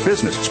Wellness,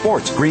 Business,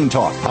 Sports, Green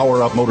Talk,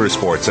 Power Up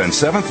Motorsports, and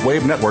 7th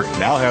Wave Network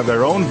now have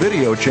their own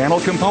video channel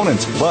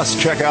components. Plus,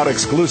 check out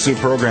exclusive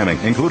programming,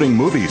 including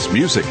movies,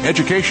 music,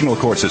 educational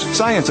courses,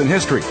 science and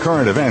history,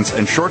 current events,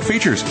 and short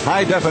features.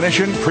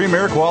 High-definition,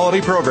 premier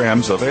quality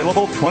programs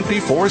available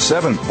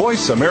 24/7.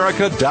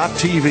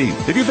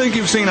 VoiceAmerica.tv. If you think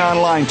you've seen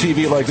online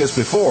TV like this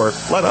before,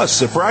 let us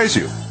surprise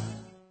you.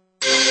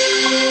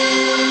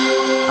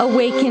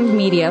 Awakened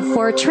media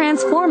for a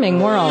transforming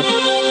world.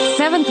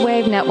 Seventh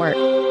Wave Network.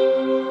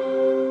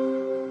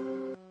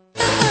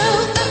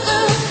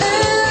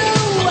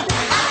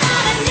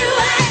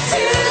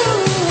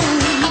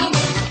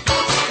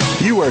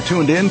 You are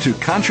tuned in to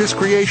Conscious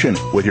Creation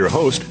with your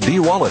host, Dee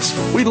Wallace.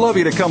 We'd love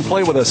you to come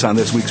play with us on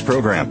this week's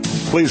program.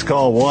 Please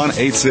call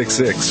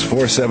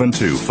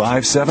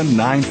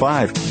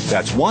 1-866-472-5795.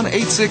 That's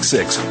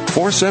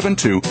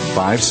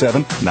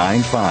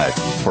 1-866-472-5795.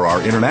 For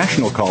our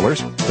international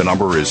callers, the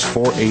number is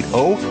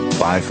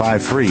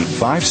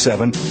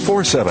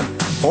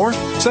 480-553-5747. Or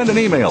send an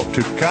email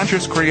to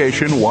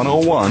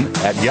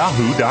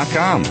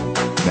consciouscreation101@yahoo.com.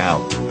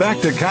 Now, back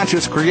to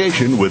Conscious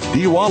Creation with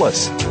Dee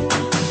Wallace.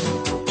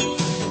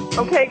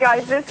 Okay,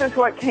 guys, this is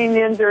what came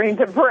in during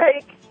the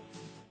break.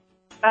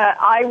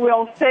 I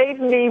will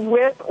save me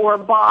with or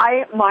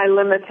by my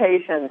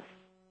limitations.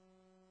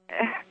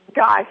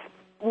 Gosh,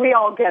 we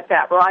all get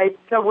that, right?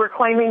 So we're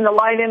claiming the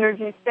light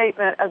energy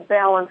statement of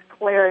balance,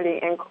 clarity,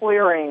 and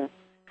clearing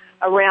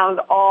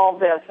around all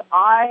this.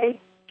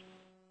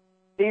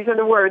 These are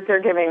the words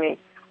they're giving me.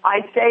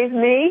 I save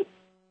me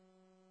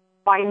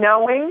by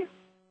knowing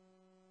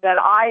that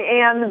I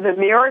am the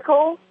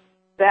miracle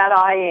that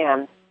I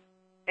am.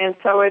 And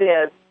so it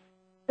is.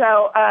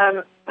 So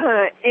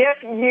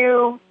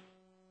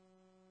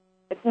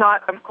it's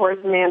not, of course,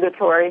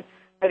 mandatory,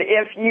 but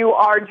if you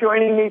are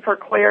joining me for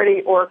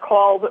Clarity or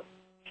called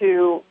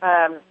to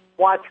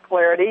watch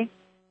Clarity,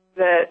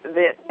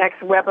 the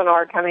next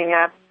webinar coming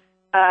up,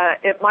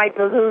 it might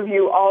behoove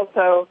you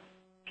also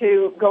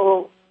to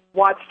go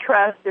watch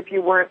Trust if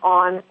you weren't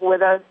on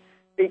with us,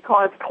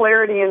 because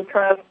Clarity and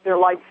Trust, they're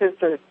like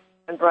sisters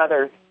and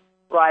brothers,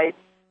 right?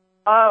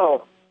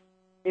 Oh,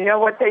 you know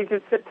what they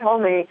just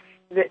told me?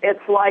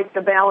 It's like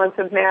the balance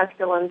of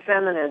masculine and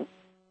feminine,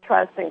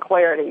 Trust and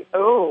Clarity.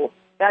 Oh,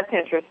 that's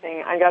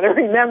interesting. I got to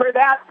remember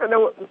that for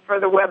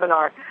the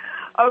webinar.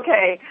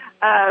 Okay,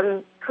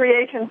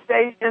 Creation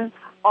Station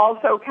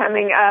also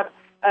coming up.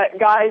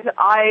 Guys,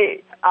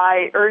 I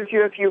urge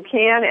you, if you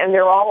can, and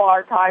they're all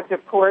archived,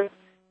 of course,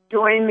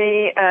 join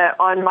me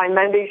on my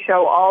Monday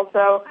show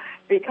also,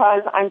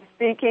 because I'm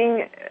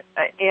speaking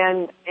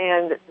and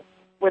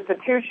with the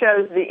two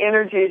shows, the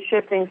energy is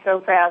shifting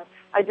so fast,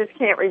 I just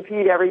can't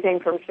repeat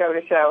everything from show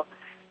to show.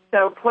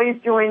 So please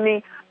join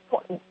me.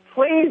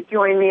 Please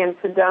join me in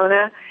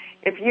Sedona.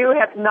 If you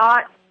have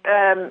not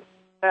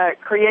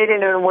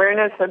created an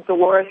awareness of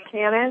Dolores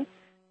Cannon,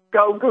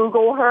 go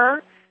Google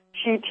her.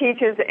 She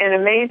teaches an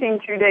amazing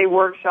 2-day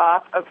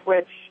workshop of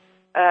which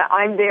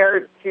I'm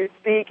there to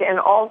speak and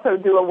also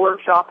do a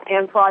workshop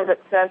and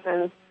private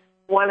sessions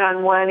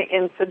one-on-one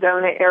in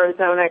Sedona,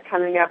 Arizona,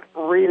 coming up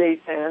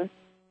really soon.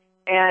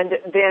 And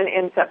then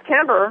in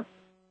September,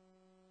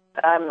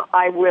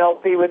 I will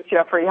be with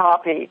Jeffrey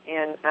Hoppe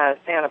in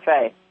Santa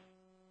Fe.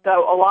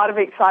 So a lot of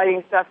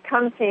exciting stuff.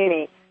 Come see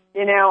me.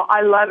 You know,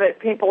 I love it.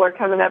 People are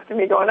coming up to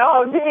me going,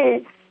 oh,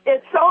 Dee,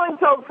 it's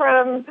so-and-so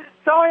from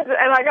so-and-so.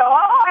 And I go,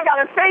 oh, I got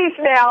a face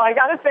now. I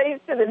got a face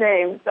to the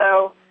name.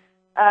 So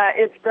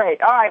it's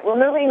great. All right, we're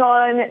moving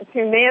on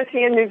to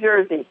Nancy in New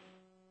Jersey.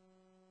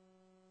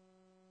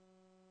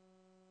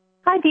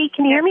 Hi, Dee.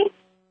 Can you hear me?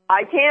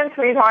 I can,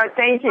 sweetheart.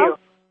 Thank you.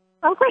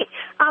 Oh, great.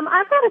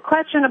 I've got a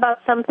question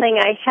about something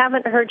I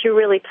haven't heard you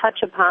really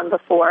touch upon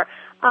before.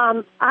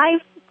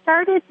 I've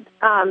started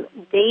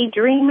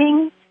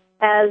daydreaming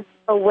as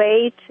a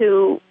way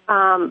to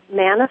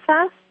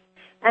manifest,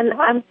 and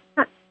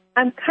I'm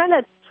kind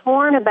of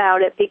torn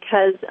about it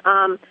because,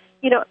 on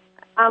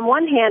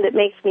one hand, it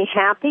makes me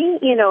happy.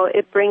 You know,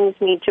 it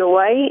brings me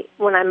joy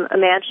when I'm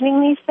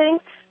imagining these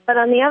things. But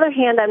on the other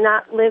hand, I'm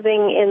not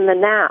living in the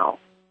now.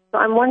 So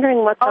I'm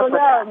wondering what's up with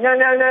that. No.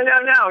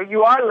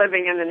 You are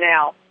living in the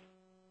now.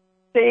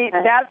 See,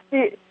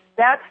 okay.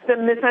 That's the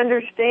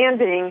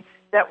misunderstanding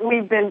that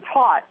we've been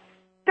taught.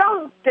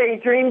 Don't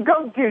daydream,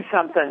 go do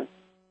something.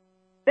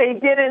 They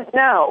didn't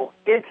know.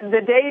 It's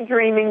the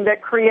daydreaming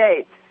that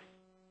creates.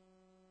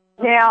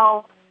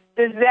 Now,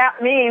 does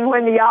that mean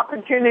when the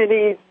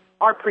opportunities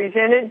are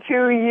presented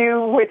to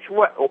you,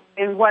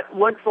 in what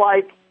looks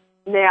like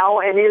now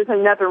and is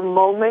another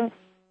moment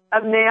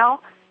of now,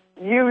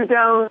 you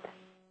don't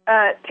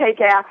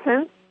take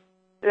action?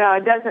 No,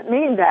 it doesn't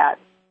mean that.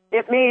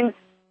 It means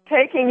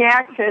taking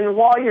action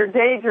while you're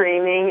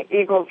daydreaming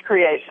equals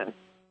creation.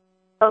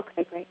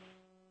 Okay, great.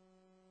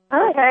 All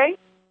right. Okay?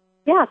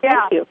 Yeah,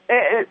 thank you.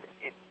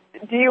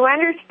 Do you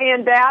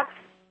understand that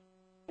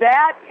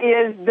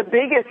is the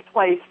biggest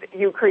place that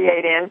you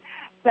create in?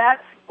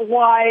 That's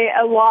why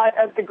a lot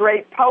of the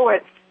great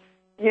poets,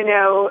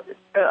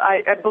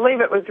 I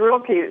believe it was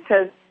Rilke,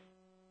 says,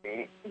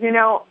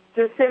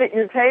 just sit at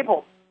your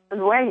table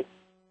and wait.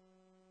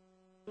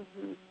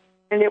 Mm-hmm.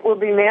 And it will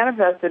be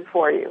manifested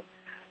for you.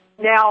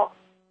 Now,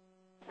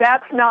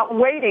 that's not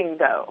waiting,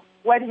 though.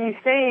 What he's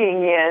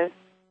saying is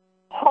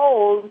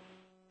hold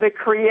the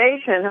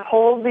creation,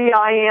 hold the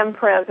I am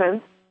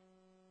presence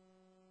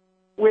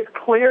with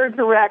clear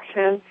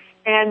direction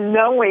and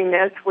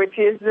knowingness, which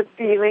is the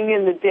feeling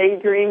and the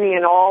daydreaming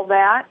and all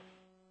that.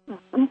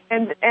 Mm-hmm.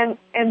 And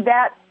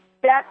that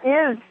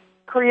is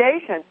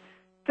creation.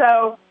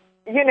 So,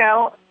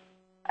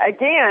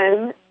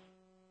 again,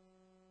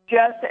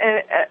 just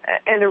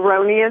an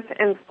erroneous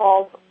and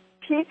false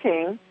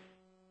teaching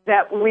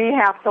that we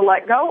have to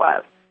let go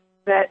of.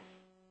 That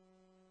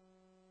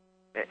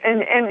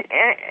and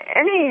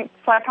any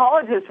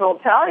psychologist will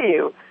tell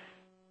you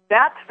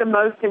that's the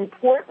most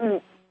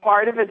important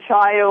part of a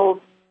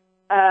child's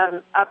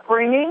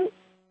upbringing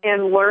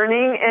and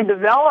learning and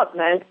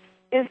development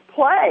is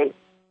play.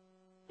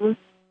 Mm-hmm.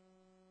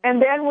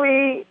 And then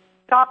we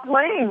stop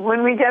playing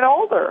when we get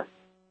older.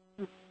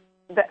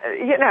 And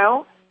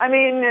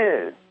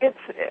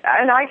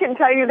I can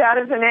tell you that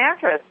as an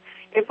actress.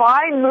 If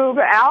I move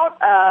out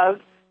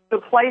of the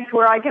place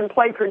where I can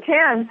play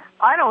pretend,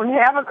 I don't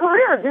have a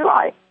career, do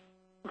I?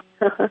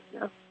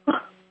 No.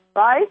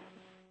 Right?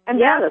 And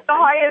that's the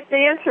highest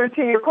answer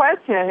to your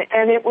question,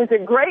 and it was a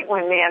great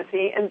one,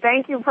 Nancy, and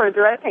thank you for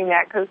addressing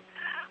that, because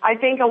I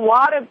think a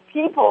lot of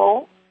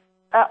people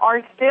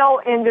are still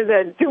into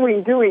the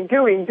doing,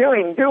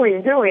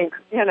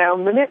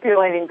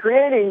 manipulating,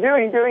 creating,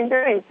 doing,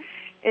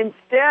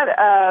 instead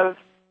of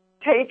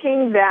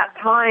taking that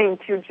time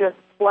to just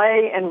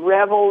play and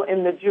revel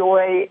in the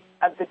joy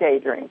of the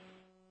daydream.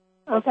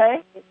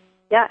 Okay?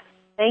 Yes.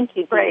 Thank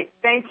you. Great.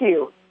 Thank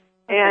you.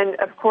 And,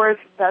 of course,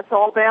 that's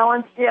all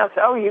balanced. Yes.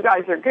 Oh, you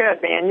guys are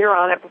good, man. You're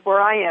on it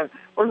before I am.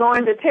 We're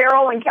going to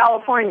Terrell in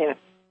California.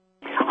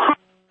 How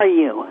are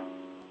you?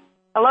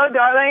 Hello,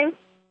 darling.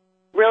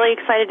 Really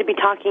excited to be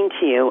talking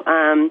to you.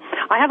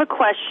 I have a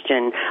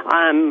question.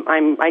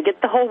 I get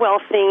the whole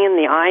wealth thing and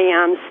the I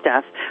am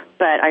stuff,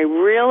 but I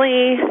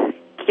really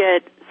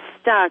get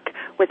stuck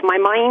with my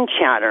mind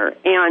chatter,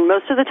 and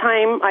most of the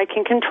time I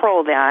can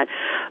control that,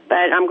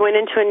 but I'm going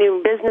into a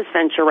new business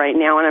venture right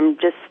now, and I'm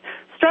just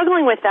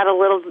struggling with that a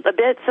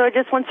bit, so I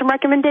just want some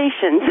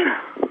recommendations.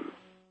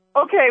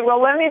 Okay, well,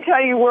 let me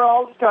tell you, we're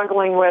all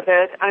struggling with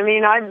it. I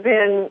mean, I've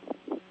been...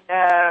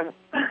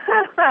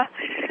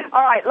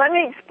 all right, let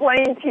me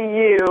explain to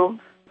you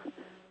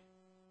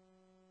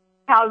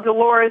how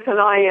Dolores and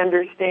I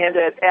understand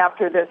it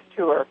after this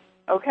tour,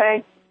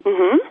 okay?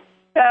 Mm-hmm.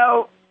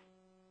 So,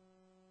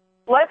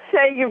 let's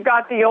say you've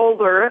got the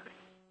old Earth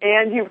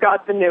and you've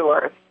got the new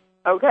Earth,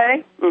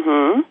 okay?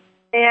 Mm-hmm.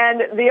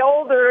 And the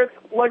old Earth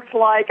looks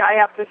like I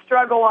have to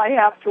struggle, I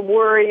have to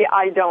worry,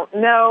 I don't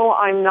know,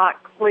 I'm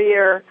not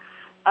clear,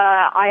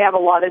 I have a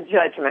lot of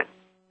judgment.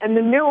 And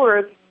the new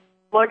Earth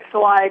looks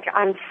like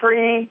I'm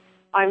free,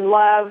 I'm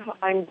love,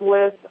 I'm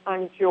bliss,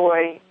 I'm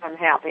joy, I'm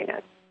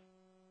happiness.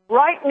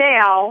 Right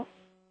now,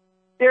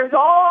 there's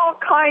all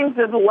kinds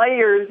of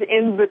layers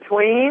in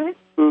between.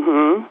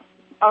 Mm-hmm.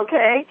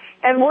 Okay?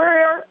 And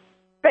we're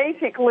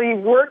basically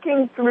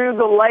working through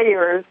the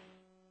layers,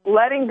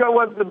 letting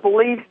go of the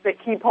beliefs that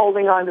keep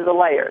holding on to the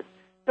layers.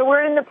 So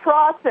we're in the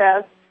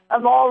process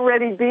of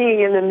already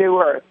being in the new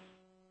earth.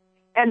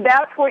 And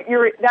that's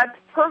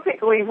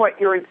perfectly what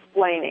you're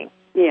explaining.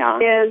 Yeah.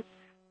 Is,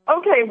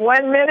 okay,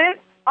 1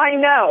 minute, I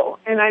know,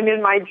 and I'm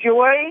in my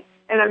joy,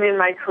 and I'm in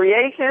my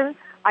creation.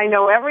 I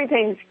know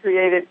everything's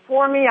created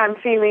for me. I'm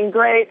feeling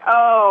great.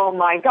 Oh,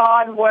 my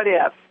God, what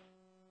if?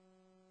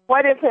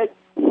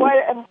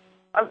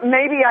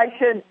 Maybe I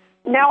should,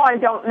 now I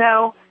don't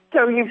know.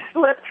 So you've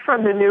slipped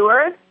from the new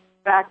earth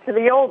back to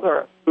the old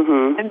earth.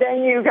 Mm-hmm. And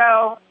then you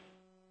go,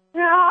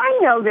 no, I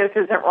know this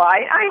isn't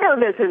right. I know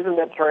this isn't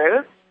the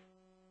truth.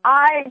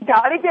 I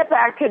got to get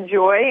back to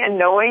joy and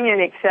knowing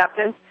and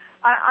acceptance.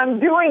 I'm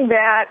doing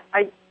that.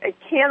 I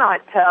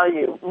cannot tell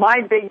you.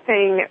 My big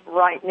thing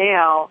right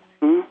now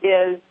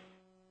is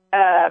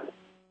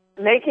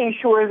making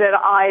sure that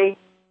I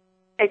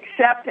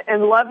accept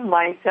and love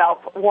myself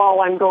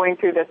while I'm going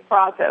through this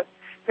process.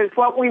 Because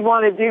what we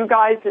want to do,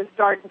 guys, is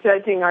start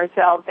judging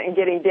ourselves and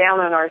getting down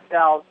on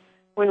ourselves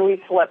when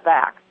we slip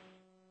back.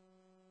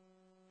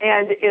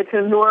 And it's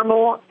a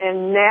normal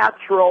and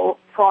natural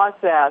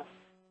process,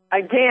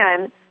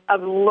 again,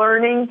 of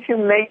learning to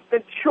make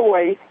the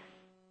choice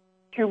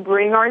to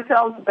bring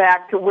ourselves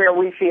back to where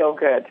we feel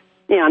good.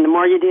 Yeah, and the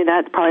more you do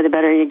that, probably the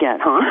better you get,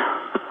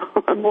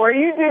 huh? The more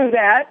you do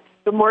that,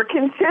 the more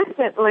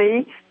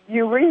consistently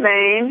you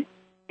remain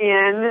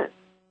in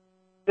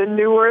the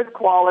new earth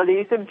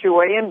qualities of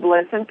joy and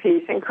bliss and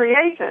peace and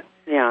creation.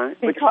 Yeah.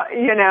 Because,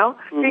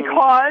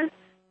 because,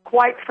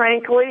 quite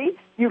frankly,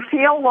 you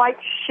feel like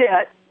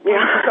shit when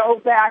you go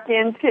back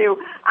into,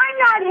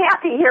 I'm not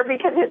happy here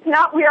because it's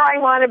not where I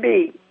want to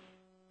be,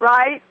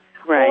 right?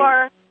 Right.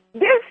 Or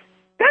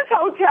this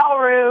hotel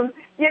room,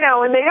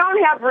 and they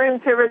don't have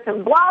room service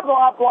and blah,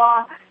 blah,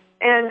 blah.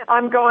 And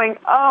I'm going,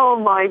 oh,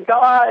 my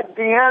God,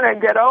 Deanna,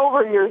 get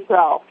over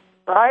yourself,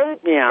 right?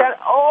 Yeah. Get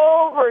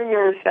over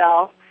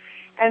yourself.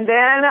 And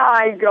then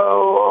I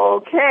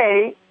go,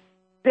 okay,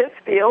 this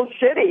feels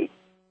shitty.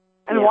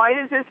 And why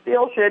does this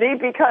feel shitty?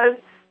 Because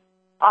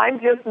I'm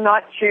just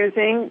not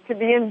choosing to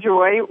be in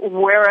joy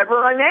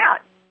wherever I'm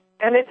at.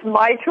 And it's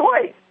my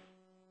choice.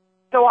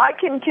 So I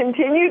can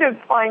continue to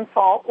find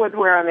fault with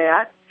where I'm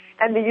at,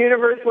 and the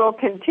universe will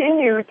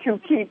continue to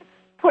keep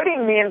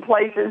putting me in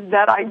places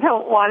that I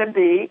don't want to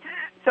be,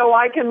 so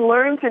I can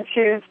learn to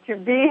choose to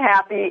be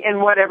happy in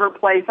whatever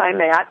place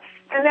I'm at,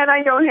 and then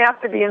I don't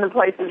have to be in the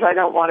places I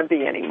don't want to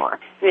be anymore.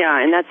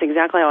 Yeah, and that's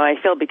exactly how I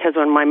feel, because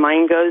when my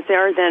mind goes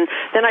there, then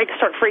I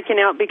start freaking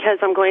out because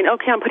I'm going,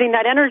 okay, I'm putting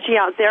that energy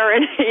out there,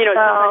 and,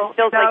 it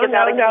feels like it's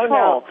out of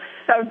control.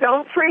 So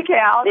don't freak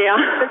out. Yeah.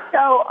 Just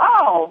go,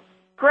 oh,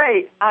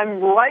 great,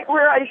 I'm right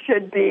where I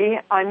should be.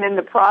 I'm in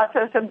the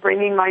process of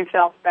bringing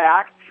myself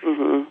back.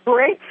 Mm-hmm.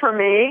 Great for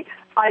me.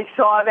 I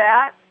saw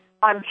that.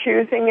 I'm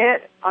choosing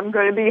it. I'm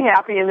going to be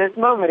happy in this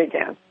moment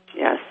again.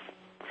 Yes.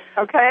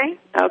 Okay?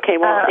 Okay,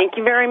 well, thank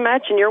you very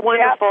much, and you're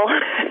wonderful.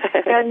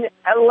 Yep. And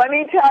let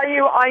me tell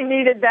you, I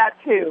needed that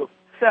too.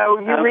 So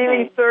you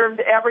really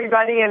served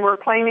everybody, and we're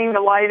claiming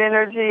the light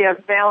energy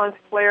of balance,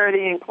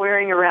 clarity, and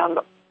clearing around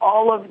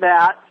all of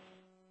that,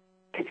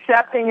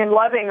 accepting and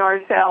loving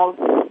ourselves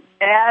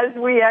as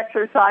we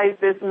exercise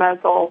this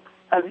muscle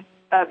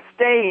of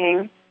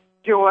staying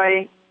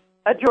joy,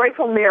 a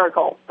joyful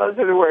miracle. Those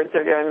are the words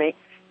they're giving me.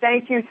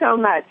 Thank you so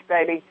much,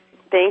 baby.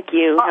 Thank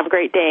you. Have a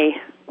great day.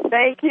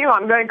 Thank you.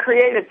 I'm going to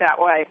create it that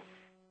way.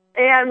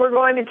 And we're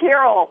going to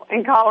Carol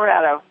in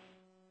Colorado.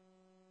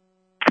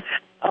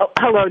 Oh,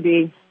 hello,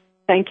 Dee.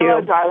 Thank you.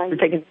 Hello, darling. For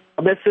taking.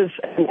 This is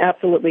an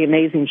absolutely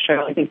amazing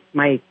show. I think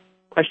my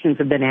questions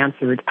have been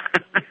answered.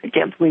 I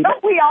can't believe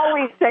it. We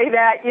always say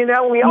that,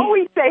 we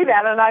always say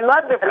that, and I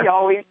love that we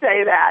always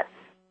say that.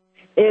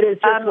 It is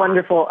just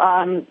wonderful.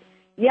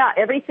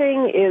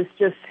 Everything is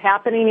just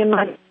happening in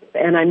my,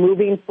 and I'm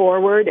moving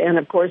forward, and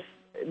of course,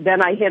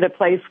 then I hit a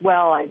place,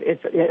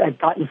 I've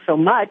gotten so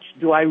much,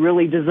 do I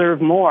really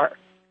deserve more?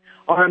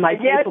 Or am I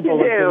capable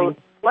of doing?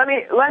 Let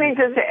me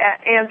just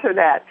answer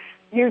that.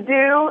 You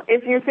do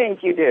if you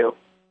think you do.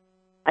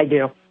 I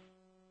do.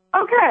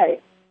 Okay.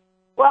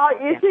 Well,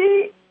 you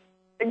see,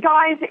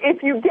 guys,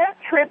 if you get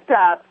tripped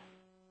up,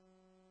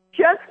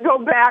 just go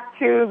back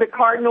to the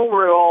cardinal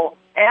rule.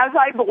 As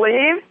I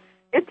believe,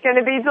 it's going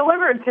to be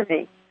delivered to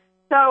me.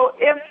 So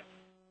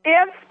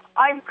if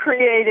I've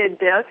created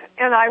this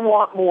and I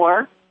want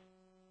more,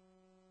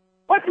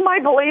 what's my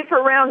belief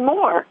around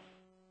more?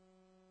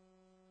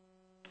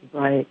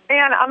 Right.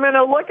 And I'm going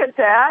to look at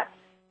that,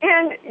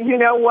 and you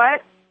know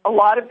what? A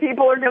lot of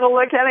people are going to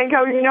look at it and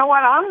go, you know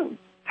what? I'm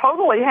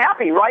totally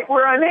happy right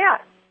where I'm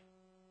at.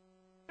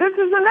 This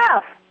is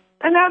enough,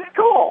 and that's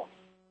cool.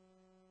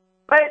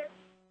 But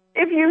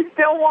if you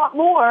still want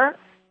more,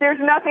 there's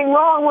nothing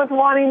wrong with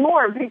wanting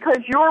more, because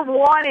you're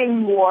wanting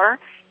more,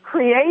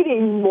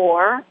 creating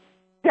more,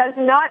 does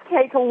not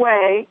take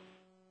away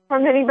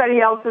from anybody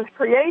else's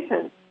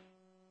creation.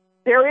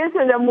 There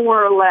isn't a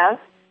more or less.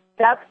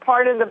 That's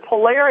part of the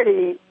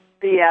polarity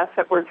BS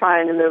that we're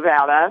trying to move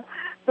out of.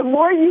 The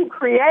more you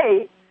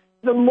create,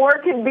 the more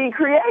can be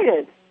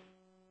created.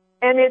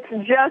 And it's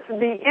just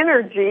the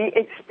energy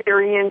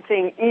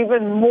experiencing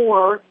even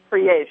more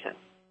creation.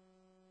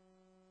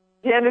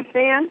 Do you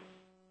understand?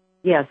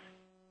 Yes.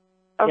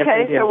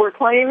 Okay, yes, so we're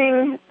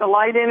claiming the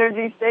light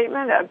energy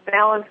statement of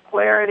balance,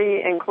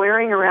 clarity, and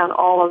clearing around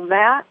all of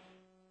that.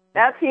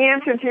 That's the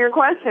answer to your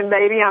question,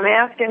 baby. I'm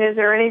asking, is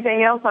there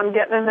anything else I'm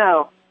getting to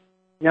know?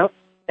 Nope.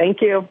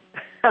 Thank you.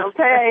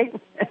 Okay.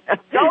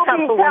 Go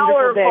be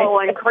powerful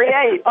and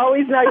create.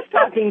 Always nice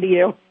talking to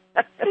you.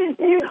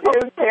 You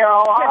too,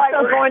 Carol. All right,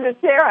 we're going to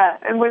Sarah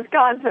in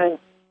Wisconsin.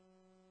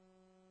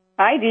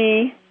 Hi,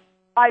 Dee.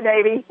 Hi,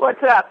 baby.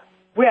 What's up?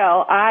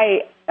 Well,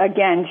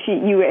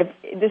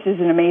 this is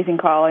an amazing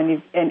call,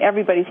 and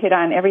everybody's hit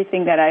on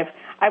everything that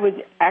I was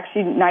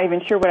actually not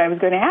even sure what I was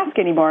going to ask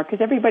anymore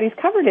because everybody's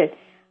covered it.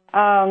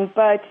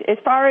 But as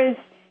far as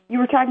you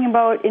were talking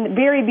about in the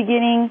very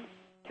beginning,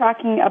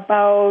 talking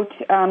about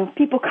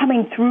people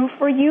coming through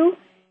for you,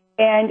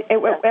 and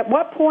at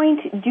what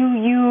point do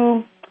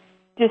you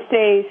just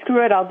say,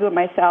 screw it, I'll do it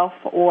myself,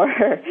 or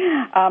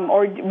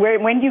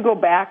when do you go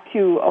back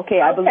to,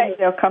 I believe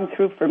they'll come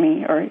through for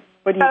me, or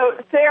what do you?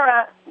 So,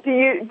 Sarah, do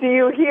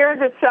you hear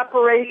the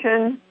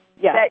separation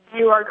that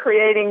you are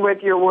creating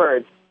with your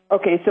words?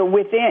 Okay,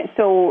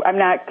 so I'm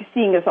not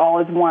seeing us all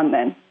as one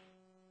then.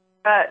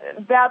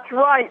 That's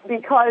right,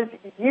 because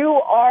you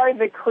are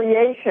the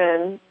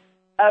creation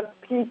of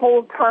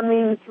people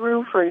coming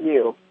through for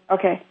you.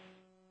 Okay.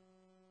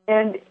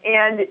 And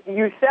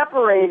you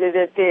separated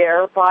it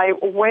there by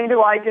when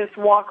do I just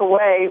walk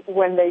away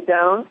when they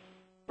don't?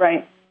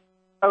 Right.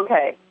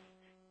 Okay.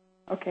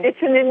 Okay. It's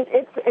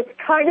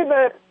kind of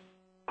a,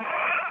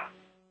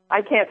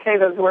 I can't say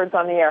those words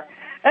on the air.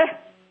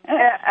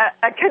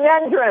 A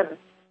conundrum.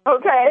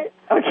 Okay.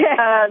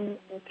 Okay.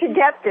 To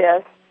get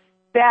this,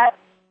 that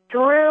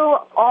through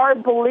our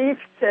belief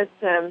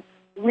system,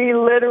 we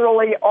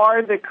literally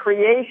are the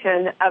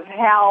creation of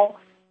how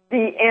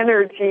the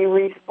energy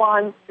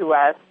responds to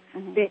us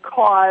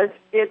because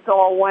it's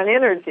all one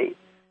energy.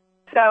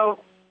 So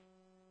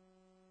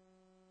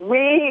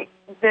we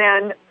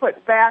then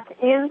put back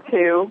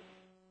into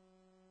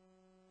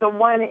the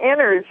one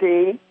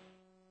energy,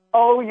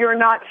 oh, you're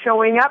not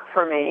showing up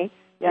for me,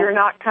 you're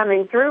not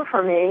coming through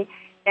for me,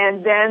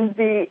 and then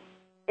the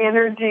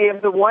energy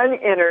of the one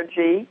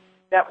energy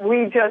that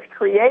we just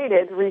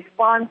created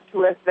responds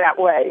to us that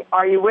way.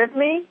 Are you with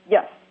me?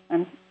 Yes,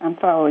 I'm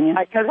following you.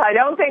 Because I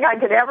don't think I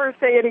could ever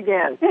say it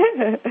again.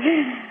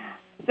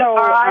 So, all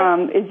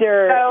right? Is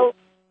there?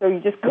 So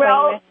you just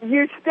claim it?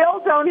 You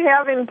still don't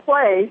have in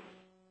place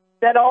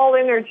that all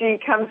energy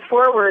comes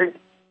forward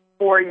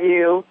for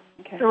you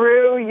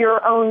through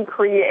your own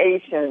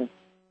creation.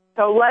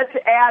 So let's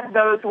add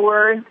those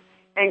words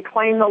and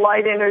claim the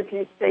light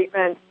energy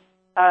statement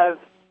of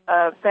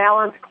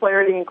balance,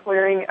 clarity, and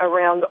clearing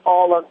around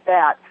all of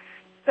that.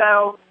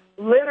 So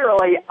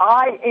literally,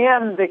 I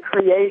am the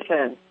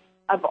creation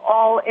of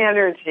all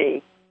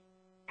energy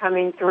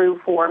coming through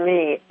for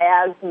me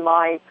as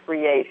my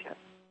creation.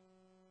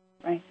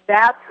 Right.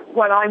 That's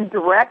what I'm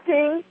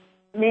directing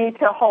me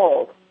to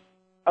hold.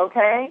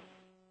 Okay?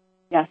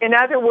 Yeah. In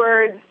other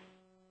words,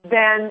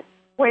 then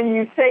when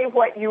you say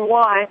what you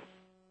want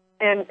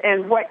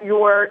and what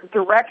your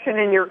direction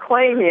and your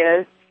claim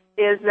is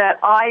that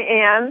I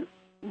am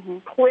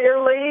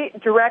clearly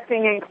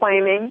directing and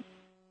claiming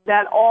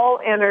that all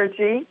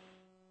energy,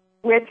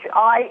 which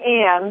I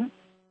am,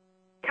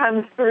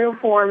 comes through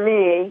for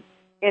me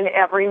in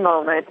every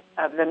moment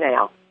of the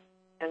now.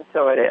 And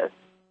so it is.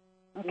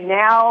 Okay.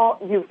 Now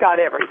you've got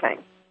everything.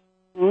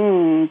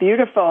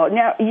 Beautiful.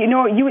 Now,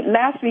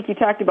 last week you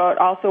talked about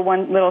also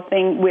one little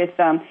thing with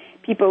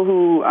people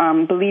who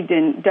believed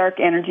in dark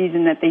energies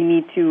and that they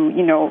need to,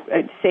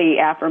 say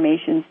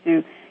affirmations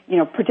to,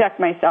 protect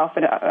myself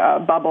in a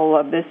bubble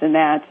of this and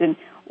that. And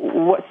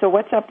so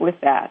what's up with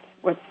that?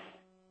 What's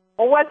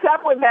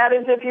up with that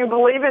is if you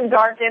believe in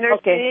dark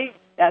energy,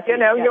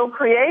 you'll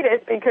create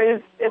it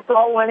because it's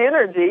all one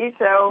energy.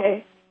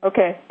 So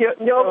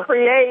you'll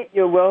create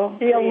the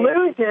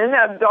illusion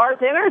of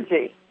dark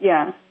energy.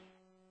 Yeah.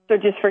 So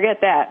just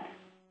forget that.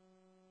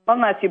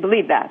 Unless you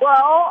believe that. Well,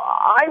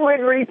 I would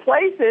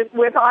replace it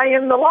with I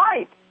am the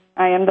light.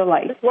 I am the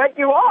light. It's what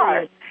you are.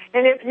 Right.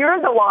 And if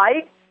you're the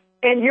light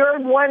and you're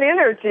one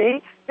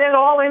energy, then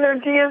all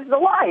energy is the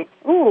light.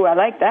 Ooh, I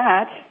like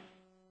that.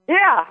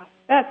 Yeah.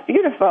 That's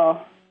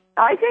beautiful.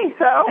 I think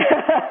so.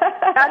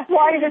 That's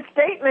why the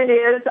statement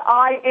is,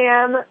 I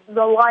am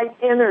the light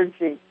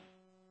energy.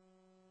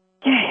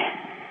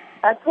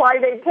 That's why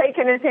they've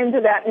taken us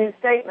into that new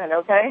statement,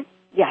 okay?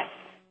 Yes.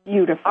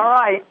 Beautiful. All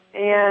right.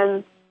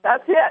 And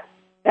that's it.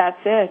 That's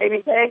it.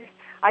 Maybe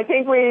I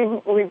think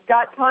we've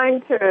got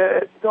time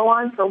to go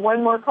on for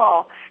one more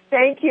call.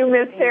 Thank you,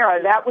 Miss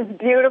Sarah. That was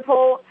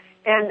beautiful,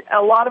 and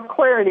a lot of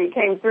clarity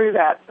came through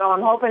that. So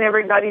I'm hoping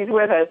everybody's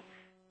with us.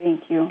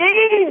 Thank you.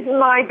 Jeez,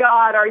 my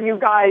God, are you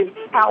guys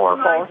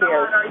powerful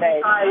here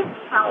today?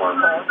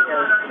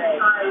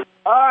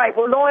 All right,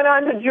 we're going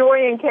on to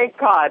Joy in Cape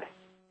Cod.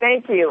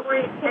 Thank you.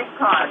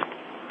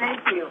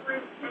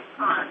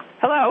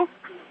 Hello.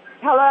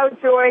 Hello,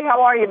 Joy.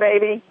 How are you,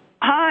 baby?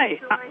 Hi.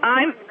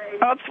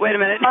 Oops, wait a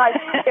minute. Hi.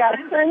 Yeah,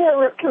 turn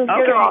your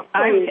computer off,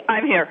 please.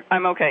 I'm here.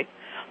 I'm okay.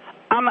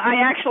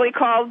 I actually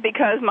called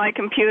because my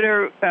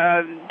computer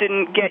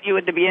didn't get you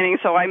at the beginning,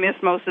 so I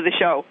missed most of the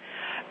show.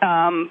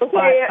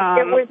 Okay,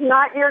 it was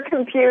not your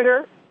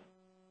computer.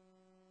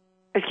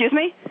 Excuse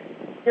me?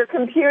 Your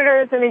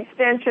computer is an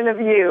extension of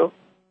you.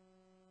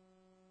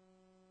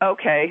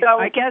 Okay. So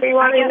I guess we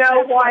want to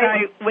know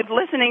why. With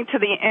listening to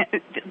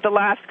the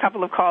last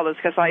couple of callers,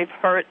 because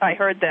I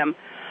heard them,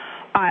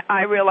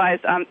 I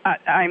realized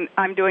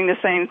I'm doing the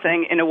same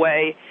thing in a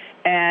way,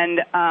 and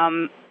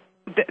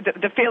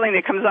the feeling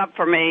that comes up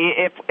for me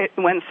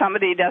when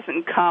somebody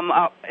doesn't come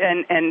up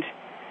and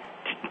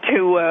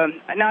to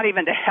not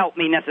even to help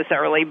me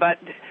necessarily, but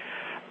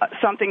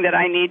something that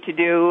I need to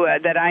do,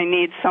 that I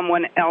need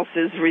someone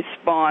else's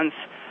response.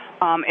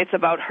 It's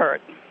about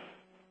hurt.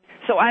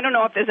 So I don't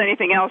know if there's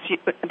anything else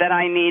that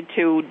I need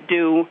to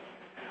do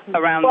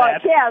around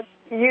that. Yes,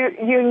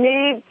 you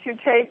need to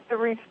take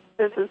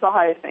this is the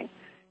highest thing.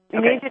 You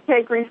need to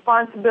take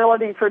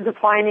responsibility for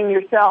defining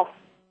yourself,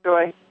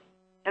 Joy.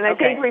 And I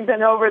think we've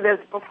been over this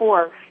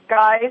before.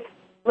 Guys,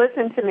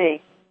 listen to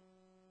me.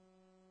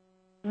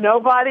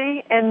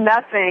 Nobody and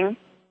nothing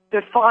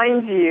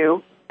defines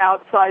you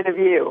outside of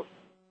you.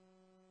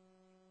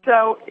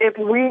 So if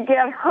we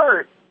get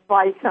hurt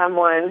by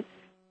someone,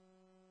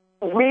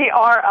 we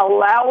are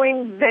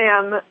allowing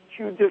them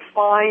to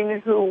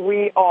define who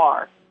we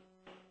are.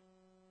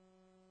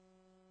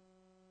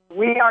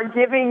 We are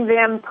giving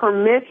them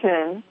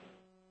permission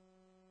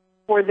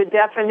for the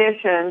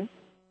definition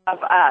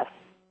of us.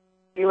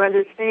 Do you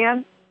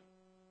understand?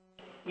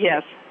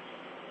 Yes.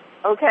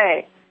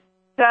 Okay.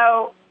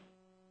 So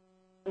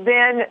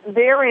then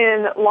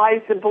therein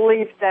lies the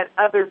belief that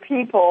other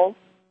people,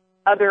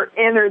 other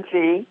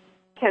energy,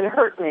 can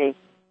hurt me.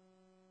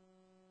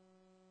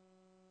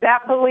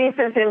 That belief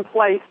is in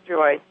place,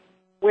 Joy,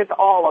 with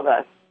all of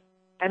us.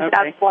 And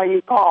that's why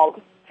you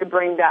called, to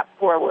bring that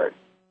forward.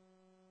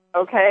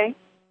 Okay?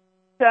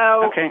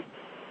 So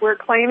we're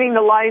claiming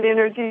the light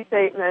energy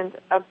statement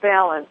of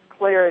balance,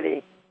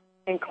 clarity,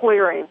 and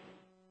clearing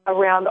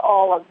around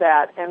all of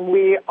that. And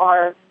we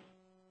are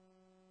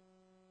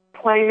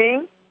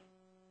claiming,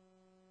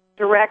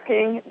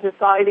 directing,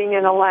 deciding,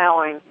 and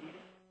allowing.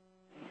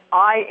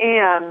 I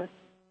am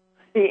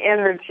the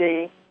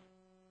energy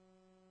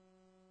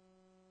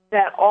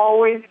that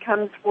always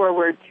comes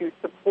forward to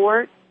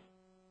support,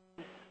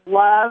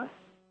 love,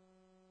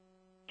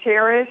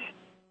 cherish,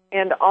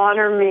 and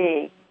honor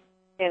me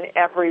in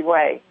every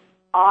way.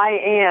 I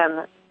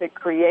am the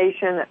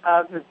creation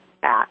of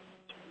that.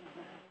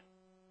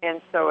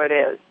 And so it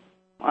is.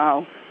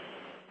 Wow.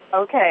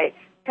 Okay,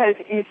 because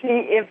you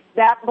see, if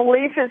that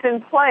belief is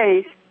in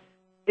place,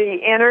 the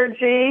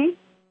energy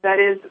that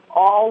is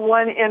all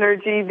one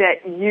energy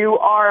that you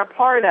are a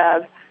part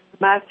of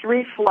must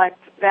reflect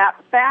that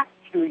back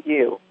to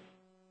you.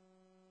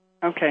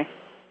 Okay.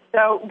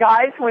 So,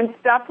 guys, when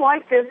stuff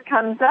like this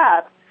comes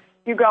up,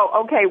 you go,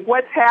 okay,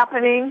 what's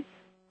happening?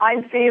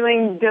 I'm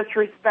feeling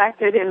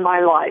disrespected in my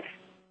life.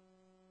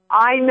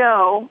 I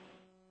know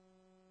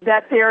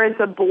that there is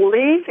a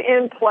belief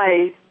in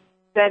place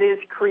that is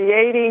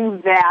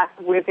creating that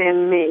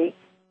within me.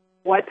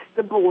 What's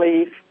the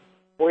belief?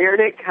 Where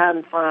did it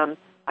come from?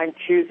 I'm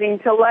choosing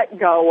to let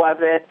go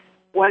of it.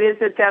 What is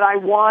it that I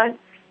want?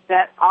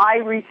 That I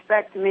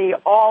respect me,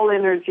 all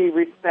energy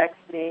respects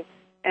me,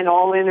 and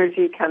all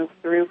energy comes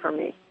through for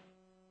me.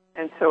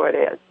 And so it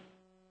is.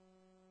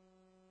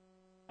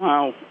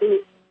 Wow.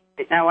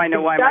 Now I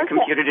know why my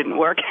computer didn't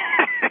work.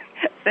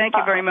 Thank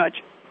you very much.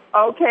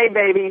 Okay,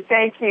 baby.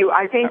 Thank you.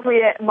 I think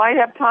we might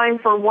have time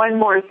for one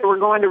more, so we're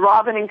going to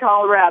Robin in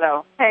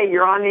Colorado. Hey,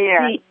 you're on the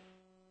air.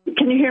 Dee,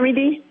 can you hear me,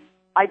 Dee?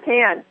 I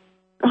can.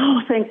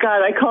 Oh, thank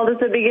God. I called at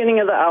the beginning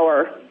of the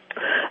hour,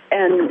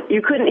 and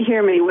you couldn't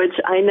hear me, which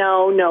I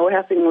now know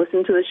having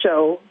listened to the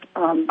show.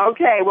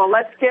 Okay, well,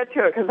 let's get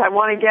to it, because I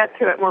want to get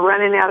to it, and we're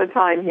running out of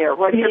time here.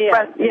 What's your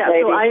question,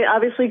 baby? So I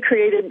obviously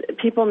created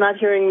people not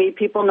hearing me,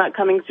 people not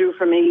coming through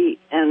for me,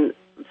 and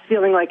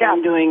feeling like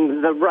I'm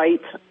doing the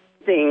right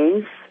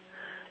things,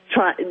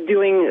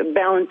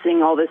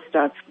 balancing all this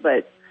stuff,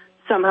 but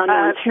somehow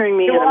no one's hearing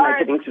me and I'm not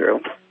getting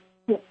through.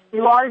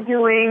 You are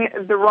doing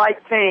the right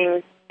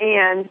things,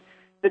 and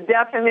the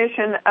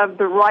definition of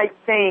the right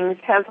things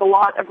has a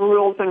lot of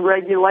rules and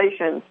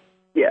regulations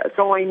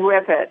going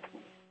with it.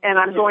 And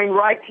I'm going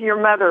right to your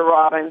mother,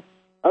 Robin.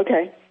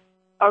 Okay.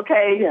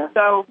 Okay,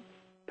 so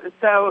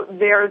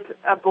there's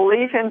a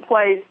belief in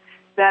place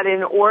that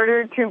in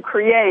order to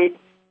create,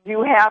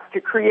 you have to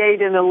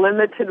create in a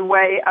limited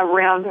way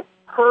around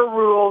her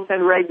rules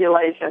and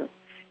regulations.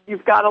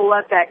 You've got to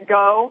let that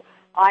go.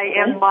 I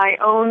am my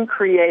own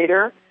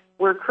creator.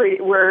 We're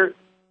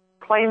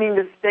claiming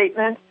the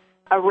statement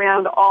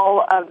around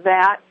all of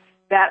that,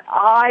 that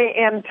I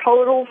am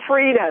total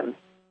freedom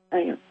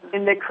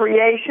in the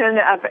creation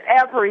of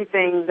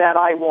everything that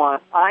I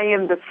want. I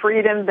am the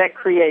freedom that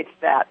creates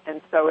that,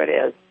 and so it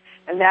is.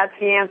 And that's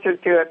the answer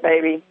to it,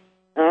 baby.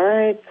 All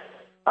right.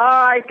 All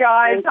right,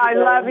 guys, I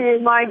love you.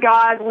 My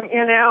God,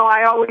 you know,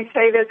 I always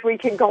say this, we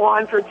can go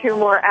on for 2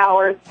 more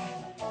hours.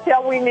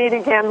 Till we meet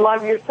again,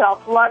 love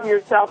yourself, love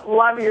yourself,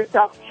 love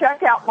yourself.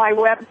 Check out my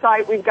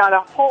website. We've got a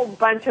whole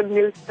bunch of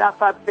new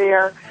stuff up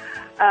there,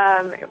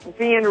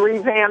 being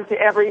revamped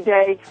every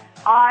day.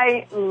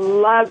 I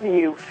love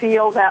you.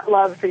 Feel that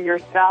love for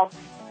yourself.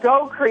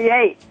 Go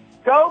create.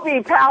 Go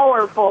be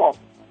powerful.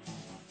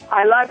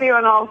 I love you,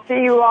 and I'll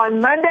see you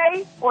on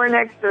Monday or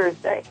next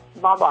Thursday.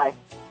 Bye-bye.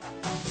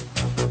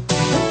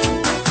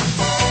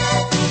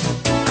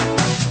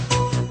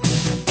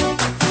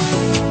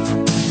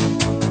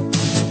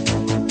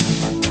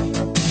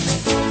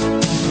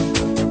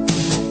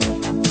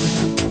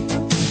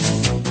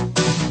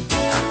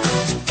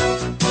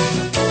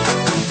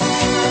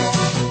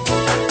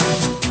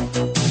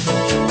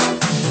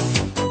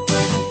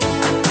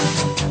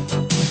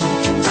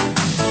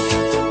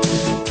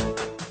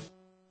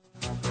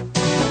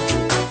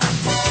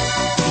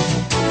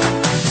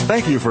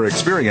 Thank you for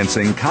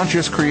experiencing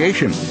Conscious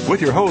Creation with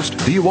your host,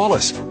 Dee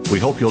Wallace. We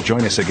hope you'll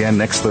join us again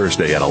next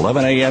Thursday at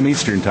 11 a.m.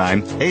 Eastern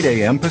Time, 8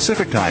 a.m.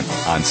 Pacific Time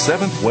on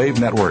 7th Wave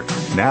Network.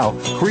 Now,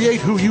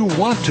 create who you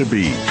want to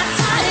be.